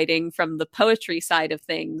writing from the poetry side of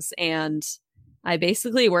things. And I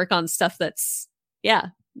basically work on stuff that's,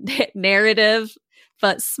 narrative,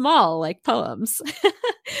 but small, like poems.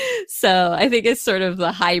 So I think it's sort of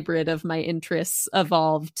the hybrid of my interests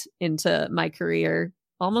evolved into my career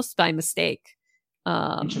almost by mistake.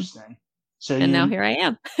 Interesting. So now here I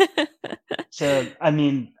am. So, I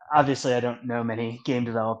mean, obviously I don't know many game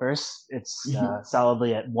developers. It's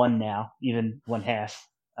solidly at one now, even one half.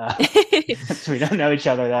 So we don't know each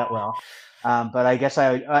other that well. But I guess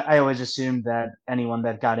I always assumed that anyone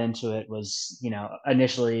that got into it was,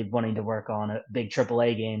 initially wanting to work on big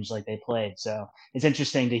AAA games like they played. So it's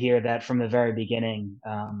interesting to hear that from the very beginning,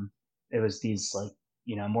 it was these like,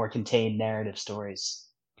 more contained narrative stories.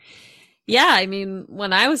 Yeah, I mean,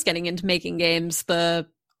 when I was getting into making games, the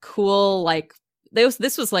cool, like,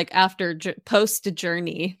 this was like after post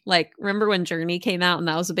Journey. Like, remember when Journey came out and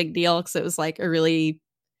that was a big deal because it was like a really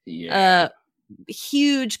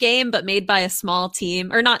huge game, but made by a small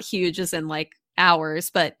team, or not huge as in like hours,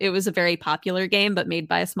 but it was a very popular game, but made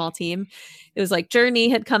by a small team. It was like Journey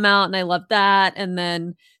had come out and I loved that. And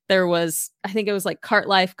then there was, I think it was like Cart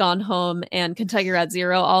Life, Gone Home, and Kentucky Route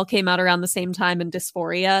Zero all came out around the same time, and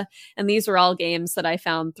Dysphoria. And these were all games that I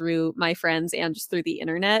found through my friends and just through the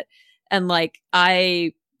internet. And like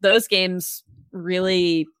those games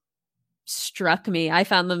really struck me. I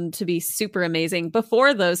found them to be super amazing.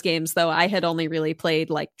 Before those games, though, I had only really played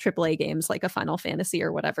like AAA games like a Final Fantasy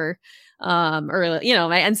or whatever. Or, you know,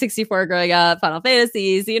 my N64 growing up, Final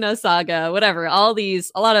Fantasies, you know, Saga, whatever, a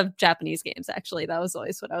lot of Japanese games, actually. That was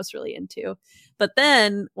always what I was really into. But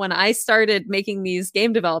then when I started making these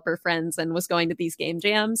game developer friends and was going to these game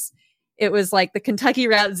jams, it was like the Kentucky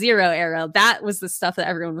Route Zero era. That was the stuff that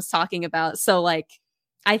everyone was talking about. So like,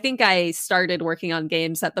 I think I started working on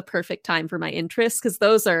games at the perfect time for my interests, because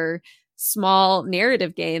those are small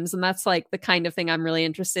narrative games. And that's like the kind of thing I'm really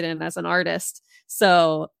interested in as an artist.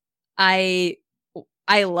 So I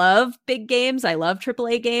love big games. I love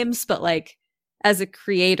AAA games, but like as a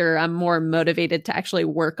creator, I'm more motivated to actually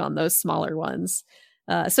work on those smaller ones.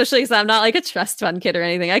 Especially because I'm not like a trust fund kid or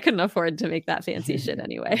anything. I couldn't afford to make that fancy shit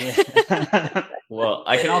anyway. Well,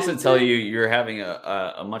 I can also tell you, you're having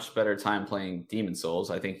a much better time playing Demon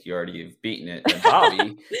Souls. I think you already have beaten it than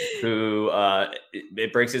Bobby, who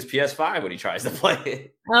it breaks his PS5 when he tries to play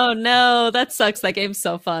it. Oh no, that sucks. That game's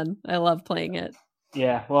so fun. I love playing it.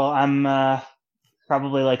 Yeah, well, I'm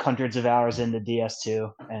probably like hundreds of hours into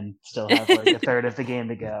DS2 and still have like a third of the game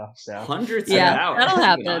to go. So hundreds of hours. That'll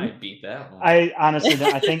happen. I beat that one. I honestly,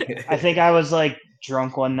 I think I was like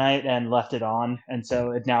drunk one night and left it on, and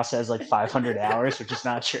so it now says like 500 hours, which is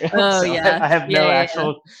not true. Oh so yeah, I have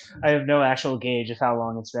no actual gauge of how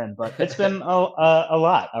long it's been, but it's been a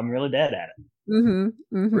lot. I'm really bad at it.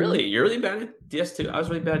 Mm-hmm, mm-hmm. Really, you're really bad at DS2. I was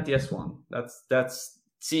really bad at DS1. That's.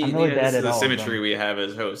 See, I'm really bad this is at the all symmetry we have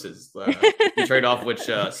as hosts. Is you trade off which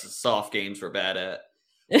soft games we're bad at.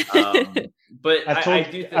 But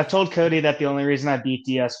I've told Cody that the only reason I beat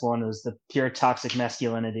DS1 was the pure toxic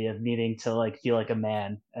masculinity of needing to like feel like a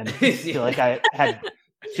man and feel like I had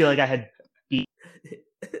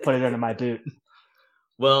put it under my boot.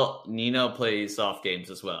 Well, Nino plays soft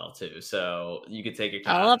games as well too, so you could take your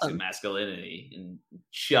toxic masculinity and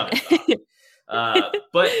shove it up.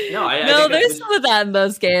 But no, I there's some of that in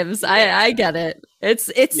those games. I get it.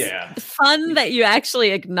 It's fun that you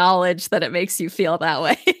actually acknowledge that it makes you feel that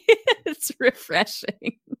way. It's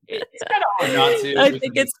refreshing. It's kind of hard not to. I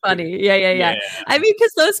think it's funny. Yeah. I mean,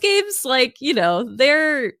 because those games, like, you know,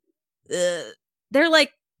 they're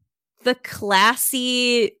like the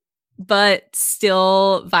classy but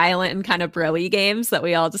still violent and kind of bro-y games that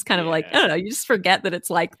we all just kind of like, I don't know, you just forget that it's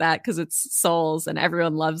like that because it's Souls and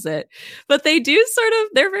everyone loves it. But they do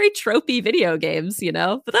they're very tropey video games, you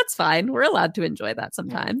know, but that's fine. We're allowed to enjoy that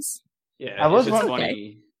sometimes. Yeah, it's funny.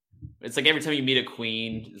 Okay. It's like every time you meet a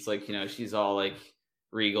queen, it's like, you know, she's all like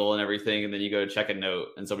regal and everything. And then you go to check a note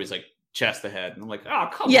and somebody's like, chest ahead, and I'm like, oh,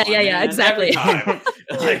 come on. Yeah, exactly.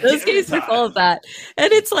 Like, those games are full of that,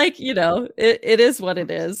 and it's like, you know, it is what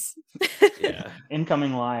it is. Yeah.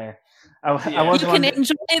 Incoming liar. You can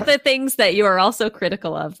enjoy the things that you are also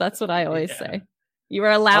critical of. That's what I always say. You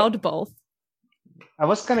are allowed both. I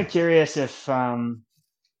was kind of curious if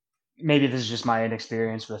maybe this is just my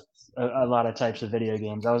inexperience with a lot of types of video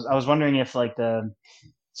games. I was wondering if like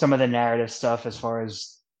some of the narrative stuff, as far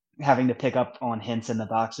as having to pick up on hints in the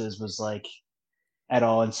boxes, was like at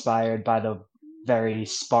all inspired by the very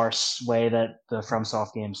sparse way that the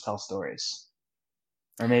FromSoft games tell stories,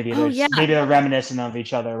 or maybe they're reminiscent of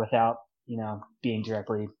each other without, you know, being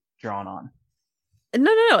directly drawn on.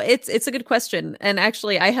 No. It's a good question. And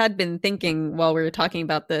actually, I had been thinking while we were talking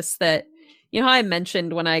about this that, you know how I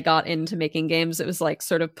mentioned when I got into making games, it was like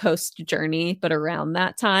sort of post Journey, but around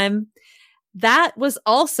that time, that was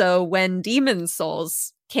also when Demon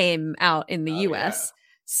Souls came out in the US. Yeah.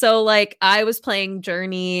 So like I was playing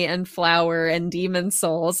Journey and Flower and Demon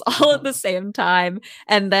Souls all at the same time.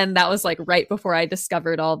 And then that was like right before I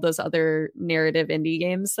discovered all those other narrative indie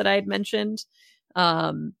games that I had mentioned.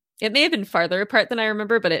 It may have been farther apart than I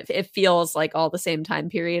remember, but it feels like all the same time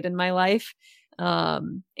period in my life.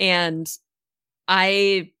 And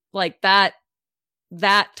I like that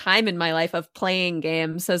time in my life of playing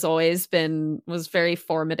games was very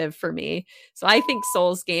formative for me. So I think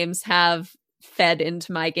Souls games have fed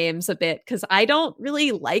into my games a bit, because I don't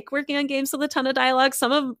really like working on games with a ton of dialogue.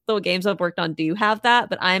 Some of the games I've worked on do have that,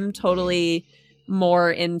 but I'm totally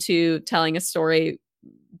more into telling a story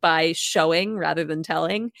by showing rather than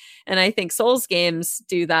telling. And I think Souls games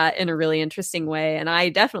do that in a really interesting way. And I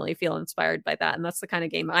definitely feel inspired by that. And that's the kind of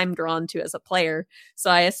game I'm drawn to as a player. So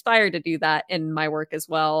I aspire to do that in my work as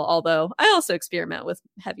well. Although I also experiment with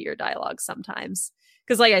heavier dialogue sometimes.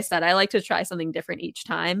 Because like I said, I like to try something different each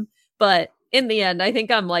time. But in the end, I think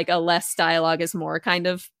I'm like a less dialogue is more kind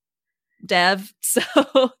of dev. So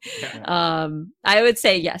I would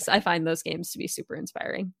say, yes, I find those games to be super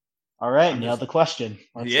inspiring. All right, nailed the question.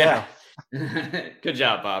 Let's go. Good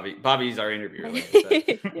job, Bobby. Bobby's our interviewer, like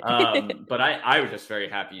I said. But I was just very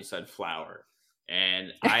happy you said Flower.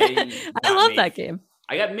 And I love that game.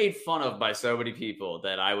 I got made fun of by so many people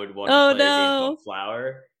that I would want to play a game called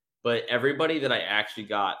Flower. But everybody that I actually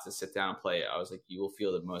got to sit down and play it, I was like, you will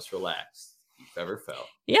feel the most relaxed you've ever felt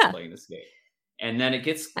playing this game. And then it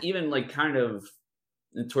gets even like kind of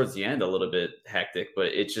towards the end a little bit hectic, but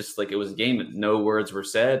it's just like it was a game that no words were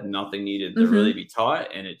said, nothing needed to really be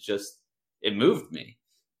taught, and it moved me.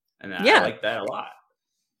 And I like that a lot.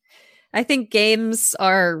 I think games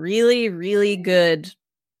are really, really good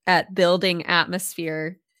at building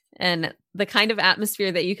atmosphere, and the kind of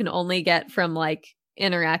atmosphere that you can only get from like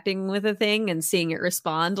interacting with a thing and seeing it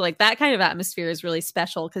respond. Like that kind of atmosphere is really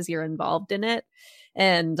special because you're involved in it.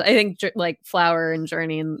 And I think like Flower and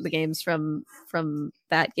Journey and the games from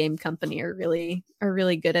that game company are really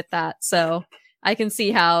good at that. So I can see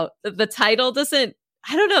how the title doesn't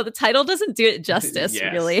do it justice.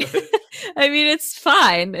 Really. I mean, it's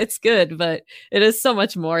fine, it's good, but it is so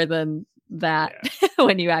much more than that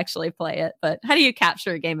when you actually play it. But how do you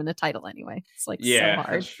capture a game in a title anyway? It's like so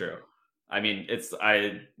hard. That's true. I mean,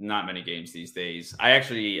 not many games these days. I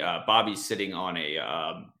actually Bobby's sitting on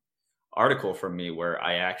a article from me where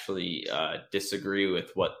I actually disagree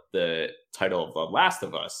with what the title of The Last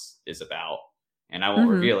of Us is about, and I won't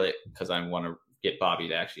reveal it because I want to get Bobby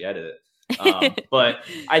to actually edit it. But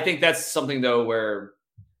I think that's something though where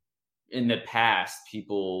in the past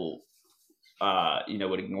people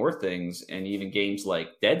would ignore things, and even games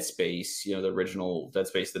like Dead Space, the original Dead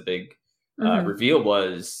Space, the big reveal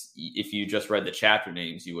was if you just read the chapter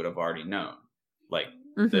names, you would have already known. Like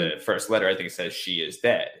the first letter, I think it says she is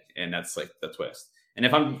dead, and that's like the twist. And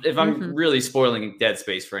if I'm really spoiling Dead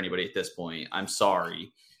Space for anybody at this point, I'm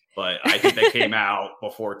sorry, but I think that came out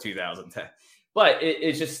before 2010. But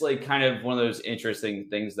it's just like kind of one of those interesting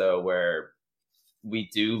things though, where we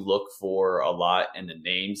do look for a lot in the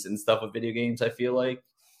names and stuff of video games, I feel like.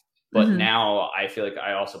 But now I feel like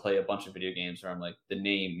I also play a bunch of video games where I'm like, the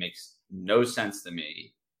name makes no sense to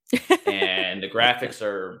me. And the graphics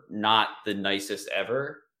are not the nicest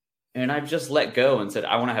ever. And I've just let go and said,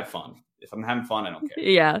 I want to have fun. If I'm having fun, I don't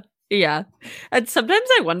care. Yeah. And sometimes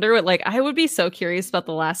I wonder what, like, I would be so curious about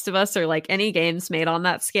The Last of Us or like any games made on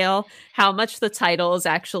that scale, how much the title is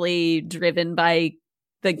actually driven by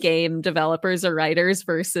the game developers or writers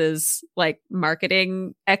versus like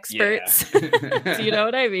marketing experts. Do you know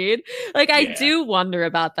what I mean? Like, I do wonder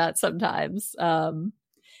about that sometimes.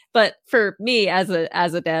 But for me as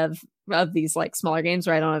a dev of these like smaller games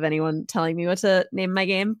where I don't have anyone telling me what to name my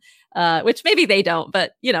game, which maybe they don't,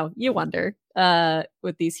 but you wonder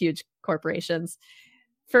with these huge corporations.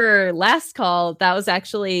 For Last Call, that was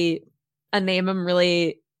actually a name I'm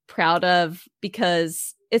really proud of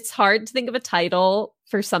because it's hard to think of a title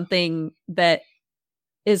for something that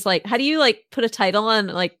is like, how do you like put a title on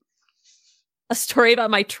like a story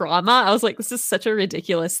about my trauma? I was like, this is such a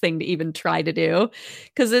ridiculous thing to even try to do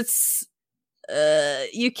because it's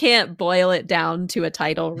you can't boil it down to a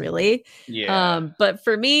title really. But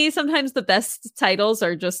for me, sometimes the best titles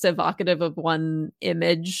are just evocative of one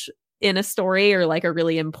image in a story or like a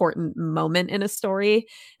really important moment in a story.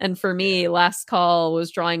 And for me, Last Call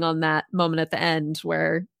was drawing on that moment at the end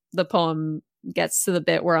where the poem gets to the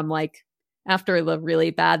bit where I'm like, after the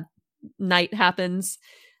really bad night happens,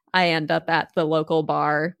 I end up at the local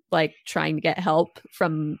bar, like trying to get help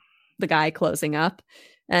from the guy closing up.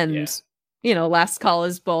 And, Last Call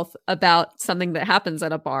is both about something that happens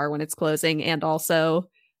at a bar when it's closing and also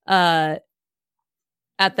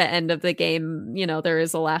at the end of the game, there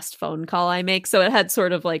is a last phone call I make. So it had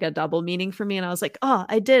sort of like a double meaning for me. And I was like, oh,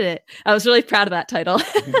 I did it. I was really proud of that title.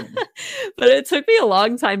 But it took me a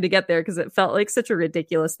long time to get there because it felt like such a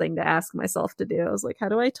ridiculous thing to ask myself to do. I was like, how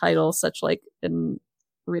do I title such like an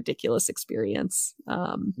ridiculous experience?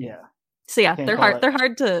 So they're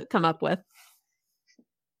hard to come up with.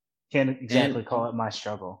 Can't exactly call it My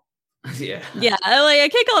Struggle. Yeah, I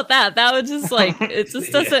can't call it that. That would just like it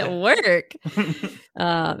just doesn't work.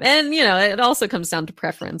 And it also comes down to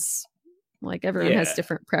preference. Like everyone has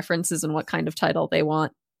different preferences in what kind of title they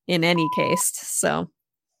want in any case. So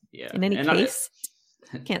in any case,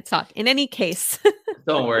 can't talk. In any case,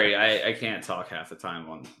 don't worry, I can't talk half the time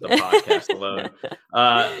on the podcast alone.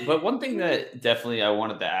 But one thing that definitely I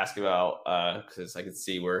wanted to ask about, because I can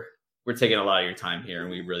see we're taking a lot of your time here, and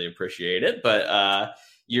we really appreciate it. But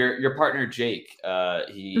your partner Jake,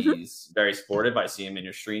 he's very supportive. I see him in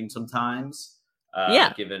your stream sometimes,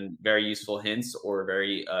 giving very useful hints or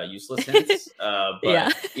very useless hints.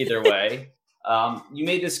 But either way, you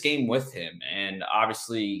made this game with him, and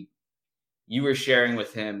obviously, you were sharing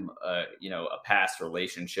with him, a past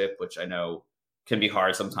relationship, which I know can be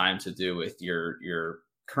hard sometimes to do with your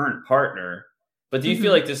current partner. But do you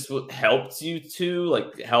feel like this helped you to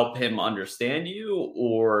like help him understand you,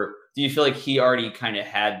 or do you feel like he already kind of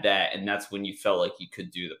had that, and that's when you felt like you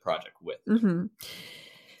could do the project with him?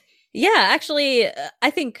 Yeah, actually, I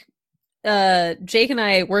think Jake and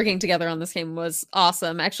I working together on this game was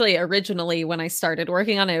awesome. Actually, originally when I started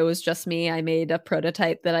working on it, it was just me. I made a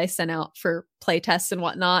prototype that I sent out for playtests and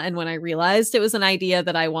whatnot. And when I realized it was an idea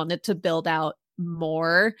that I wanted to build out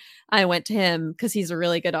more, I went to him because he's a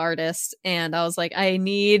really good artist. And I was like, I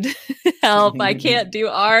need help. I can't do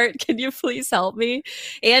art. Can you please help me?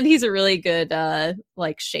 And he's a really good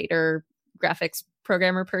like shader graphics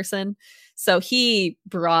programmer person. So he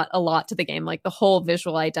brought a lot to the game. Like the whole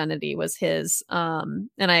visual identity was his. And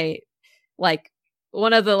I like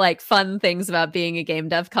one of the like fun things about being a game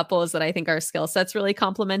dev couple is that I think our skill sets really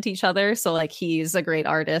complement each other. So like he's a great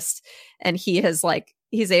artist and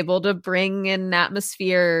he's able to bring an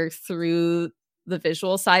atmosphere through the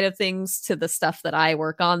visual side of things to the stuff that I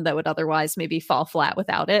work on that would otherwise maybe fall flat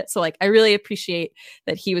without it. So like I really appreciate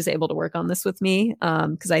that he was able to work on this with me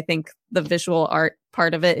because I think the visual art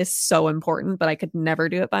part of it is so important, but I could never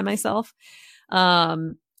do it by myself.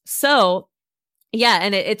 So yeah,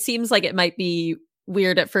 and it seems like it might be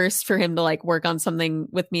weird at first for him to like work on something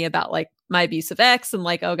with me about like my abusive ex and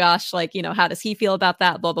like, oh gosh, like, how does he feel about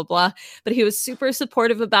that? Blah, blah, blah. But he was super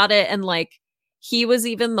supportive about it. And like, he was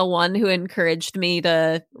even the one who encouraged me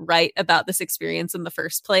to write about this experience in the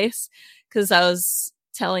first place. Cause I was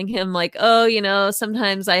telling him like, oh,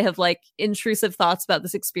 sometimes I have like intrusive thoughts about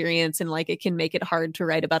this experience and like it can make it hard to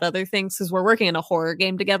write about other things because we're working on a horror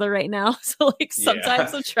game together right now. So like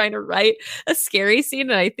sometimes I'm trying to write a scary scene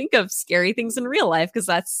and I think of scary things in real life because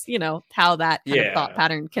that's, how that kind of thought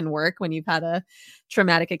pattern can work when you've had a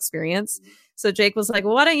traumatic experience. So Jake was like,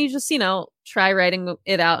 well, why don't you just, try writing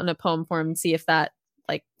it out in a poem form and see if that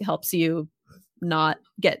like helps you not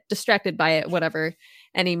get distracted by it, whatever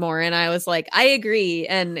anymore. And I was like, I agree.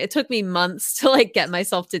 And it took me months to like get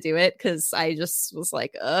myself to do it because I just was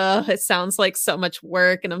like, it sounds like so much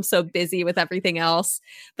work and I'm so busy with everything else.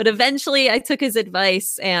 But eventually I took his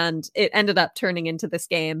advice and it ended up turning into this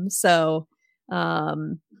game. So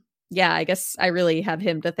yeah, I guess I really have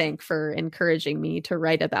him to thank for encouraging me to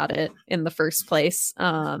write about it in the first place.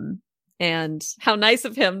 And how nice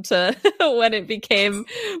of him to, when it became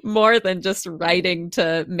more than just writing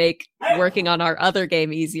to make working on our other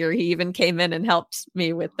game easier, he even came in and helped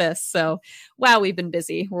me with this. So, wow, we've been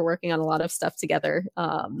busy. We're working on a lot of stuff together.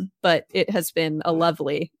 But it has been a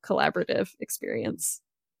lovely collaborative experience.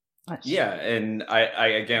 Yeah, and I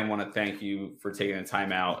again want to thank you for taking the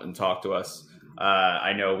time out and talk to us.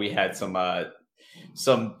 I know we had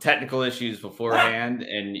some technical issues beforehand,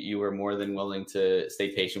 and you were more than willing to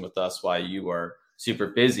stay patient with us while you are super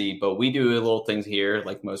busy. But we do little things here,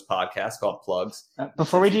 like most podcasts, called plugs.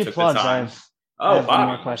 Before we do plugs, I have one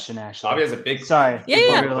more question. Actually, Bobby has a big. Sorry.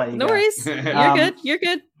 Yeah. No worries. You're good. You're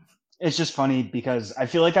good. It's just funny because I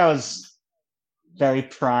feel like I was very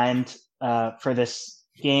primed for this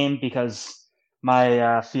game because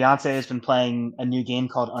my fiance has been playing a new game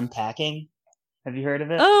called Unpacking. Have you heard of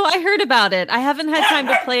it? Oh, I heard about it. I haven't had time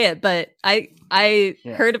to play it, but I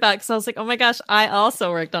heard about it because I was like, oh my gosh, I also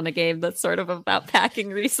worked on a game that's sort of about packing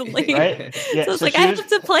recently. Right? Yeah, so I was like, I have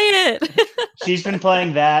to play it. She's been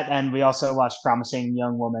playing that, and we also watched Promising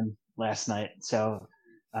Young Woman last night. So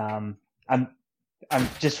I'm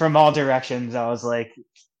just from all directions. I was like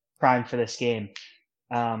primed for this game.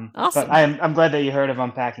 Awesome. But I'm glad that you heard of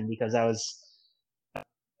Unpacking because that was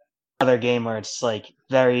another game where it's like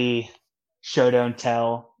very show don't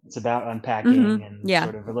tell. It's about unpacking and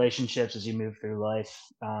sort of relationships as you move through life.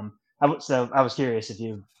 So I was curious if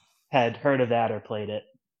you had heard of that or played it.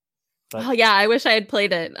 But, oh yeah, I wish I had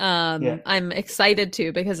played it. I'm excited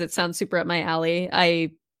to because it sounds super up my alley.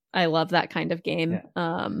 I love that kind of game.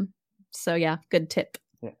 Yeah. So yeah, good tip.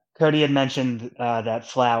 Yeah. Cody had mentioned that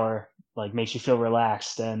flower like makes you feel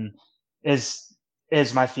relaxed, and is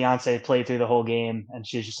my fiance played through the whole game, and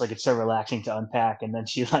she was just like, it's so relaxing to unpack. And then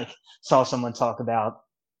she like saw someone talk about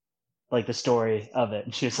like the story of it,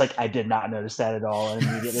 and she was like, I did not notice that at all, and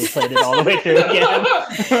immediately played it all the way through again.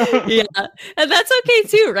 Yeah, and that's okay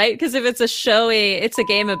too, right? Because if it's it's a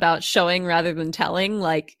game about showing rather than telling.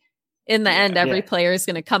 Like in the end, every player is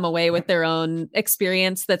going to come away with their own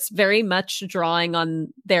experience that's very much drawing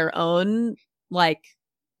on their own like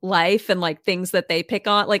life and like things that they pick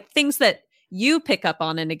on, like things that you pick up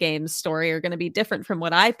on in a game's story are going to be different from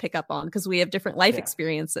what I pick up on because we have different life Yeah.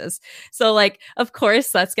 experiences. So like, of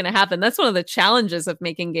course that's going to happen. That's one of the challenges of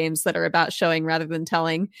making games that are about showing rather than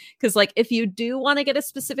telling. Because like, if you do want to get a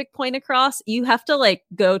specific point across, you have to like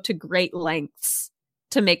go to great lengths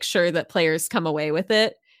to make sure that players come away with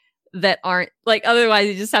it that aren't like, otherwise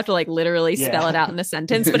you just have to like literally spell it out in a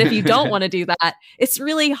sentence. But if you don't want to do that, it's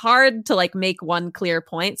really hard to like make one clear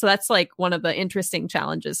point. So that's like one of the interesting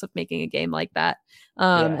challenges of making a game like that.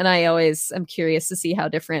 And I always am curious to see how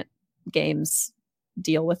different games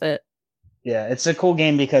deal with it. Yeah, it's a cool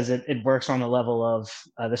game because it works on the level of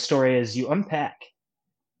the story is you unpack,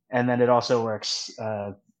 and then it also works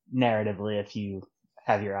narratively if you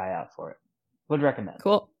have your eye out for it. Would recommend.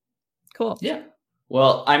 Cool. Yeah.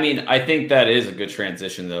 Well, I mean, I think that is a good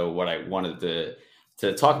transition, though. What I wanted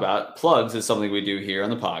to talk about, plugs, is something we do here on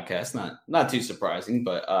the podcast. Not too surprising,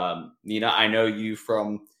 but Nina, I know you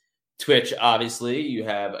from Twitch. Obviously, you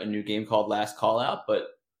have a new game called Last Call Out, but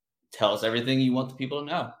tell us everything you want the people to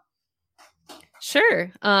know.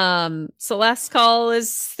 Sure. So Last Call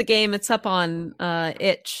is the game. It's up on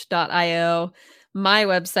itch.io. My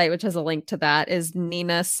website, which has a link to that, is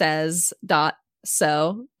ninasays.so,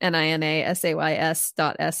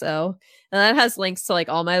 NINASAYS.so. And that has links to like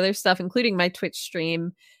all my other stuff, including my Twitch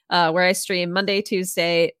stream, where I stream Monday,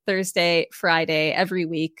 Tuesday, Thursday, Friday every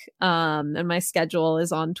week. And my schedule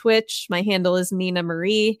is on Twitch. My handle is Nina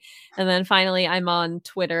Marie. And then finally, I'm on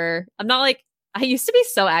Twitter. I'm not like, I used to be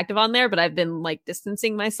so active on there, but I've been like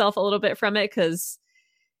distancing myself a little bit from it because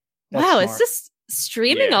it's just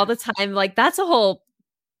streaming all the time. Like that's a whole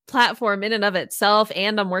platform in and of itself.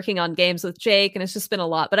 And I'm working on games with Jake, and it's just been a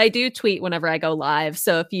lot. But I do tweet whenever I go live.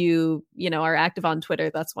 So if you are active on Twitter,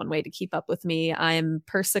 that's one way to keep up with me. I'm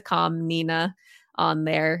Persicom Nina on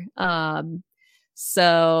there.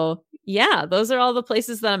 So yeah, those are all the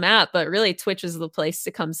places that I'm at, but really Twitch is the place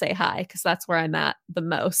to come say hi because that's where I'm at the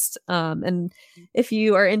most. And if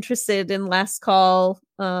you are interested in Last Call,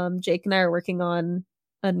 Jake and I are working on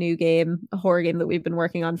a new game, a horror game that we've been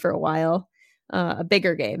working on for a while, a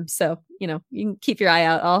bigger game. So, you can keep your eye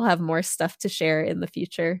out. I'll have more stuff to share in the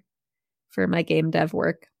future for my game dev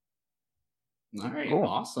work. All right. Cool.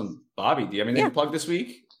 Awesome. Bobby, do you have anything to plug this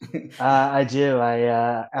week? I do.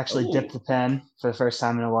 I actually dipped the pen for the first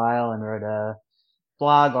time in a while and wrote a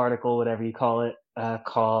blog article, whatever you call it,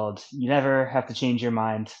 called You Never Have to Change Your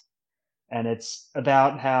Mind. And it's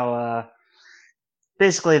about how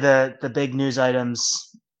basically the big news items,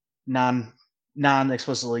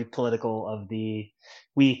 non-explicitly political of the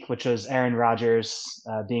week, which was Aaron Rodgers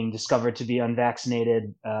being discovered to be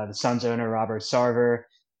unvaccinated, the Suns owner Robert Sarver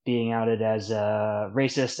being outed as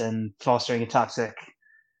racist and fostering a toxic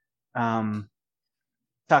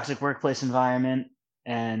workplace environment,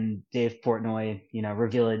 and Dave Portnoy,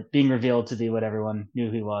 being revealed to be what everyone knew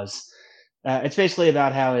he was. It's basically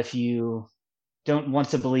about how if you don't want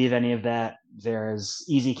to believe any of that, there's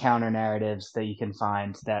easy counter narratives that you can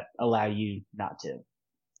find that allow you not to,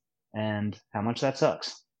 and how much that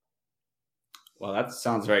sucks. Well, that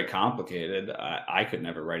sounds very complicated. I could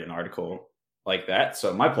never write an article like that,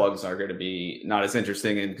 so my plugs are going to be not as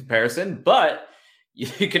interesting in comparison, but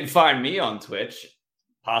you can find me on Twitch,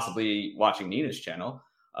 possibly watching Nina's channel.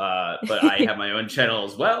 But I have my own channel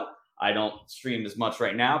as well. I don't stream as much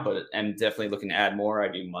right now, but I'm definitely looking to add more. I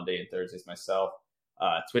do Monday and Thursdays myself.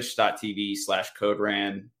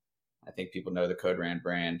 Twitch.tv/CodeRan. I think people know the CodeRan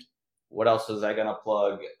brand. What else was I going to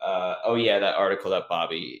plug? That article that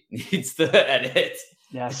Bobby needs to edit.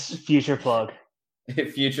 Yes, future plug.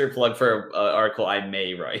 Future plug for an article I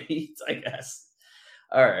may write, I guess.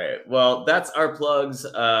 All right. Well, that's our plugs.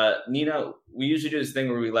 Nina, we usually do this thing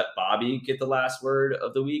where we let Bobby get the last word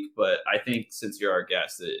of the week, but I think since you're our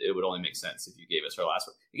guest, it would only make sense if you gave us our last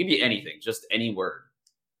word. It could be anything, just any word.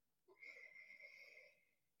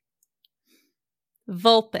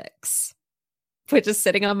 Vulpix, which is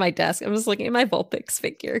sitting on my desk. I'm just looking at my Vulpix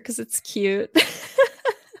figure because it's cute.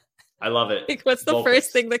 I love it. Like, what's the Vulpix.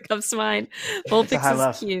 first thing that comes to mind?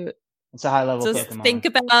 Vulpix is cute. It's a high level Just Pokemon. think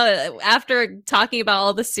about, after talking about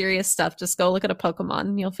all the serious stuff, just go look at a Pokemon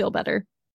and you'll feel better.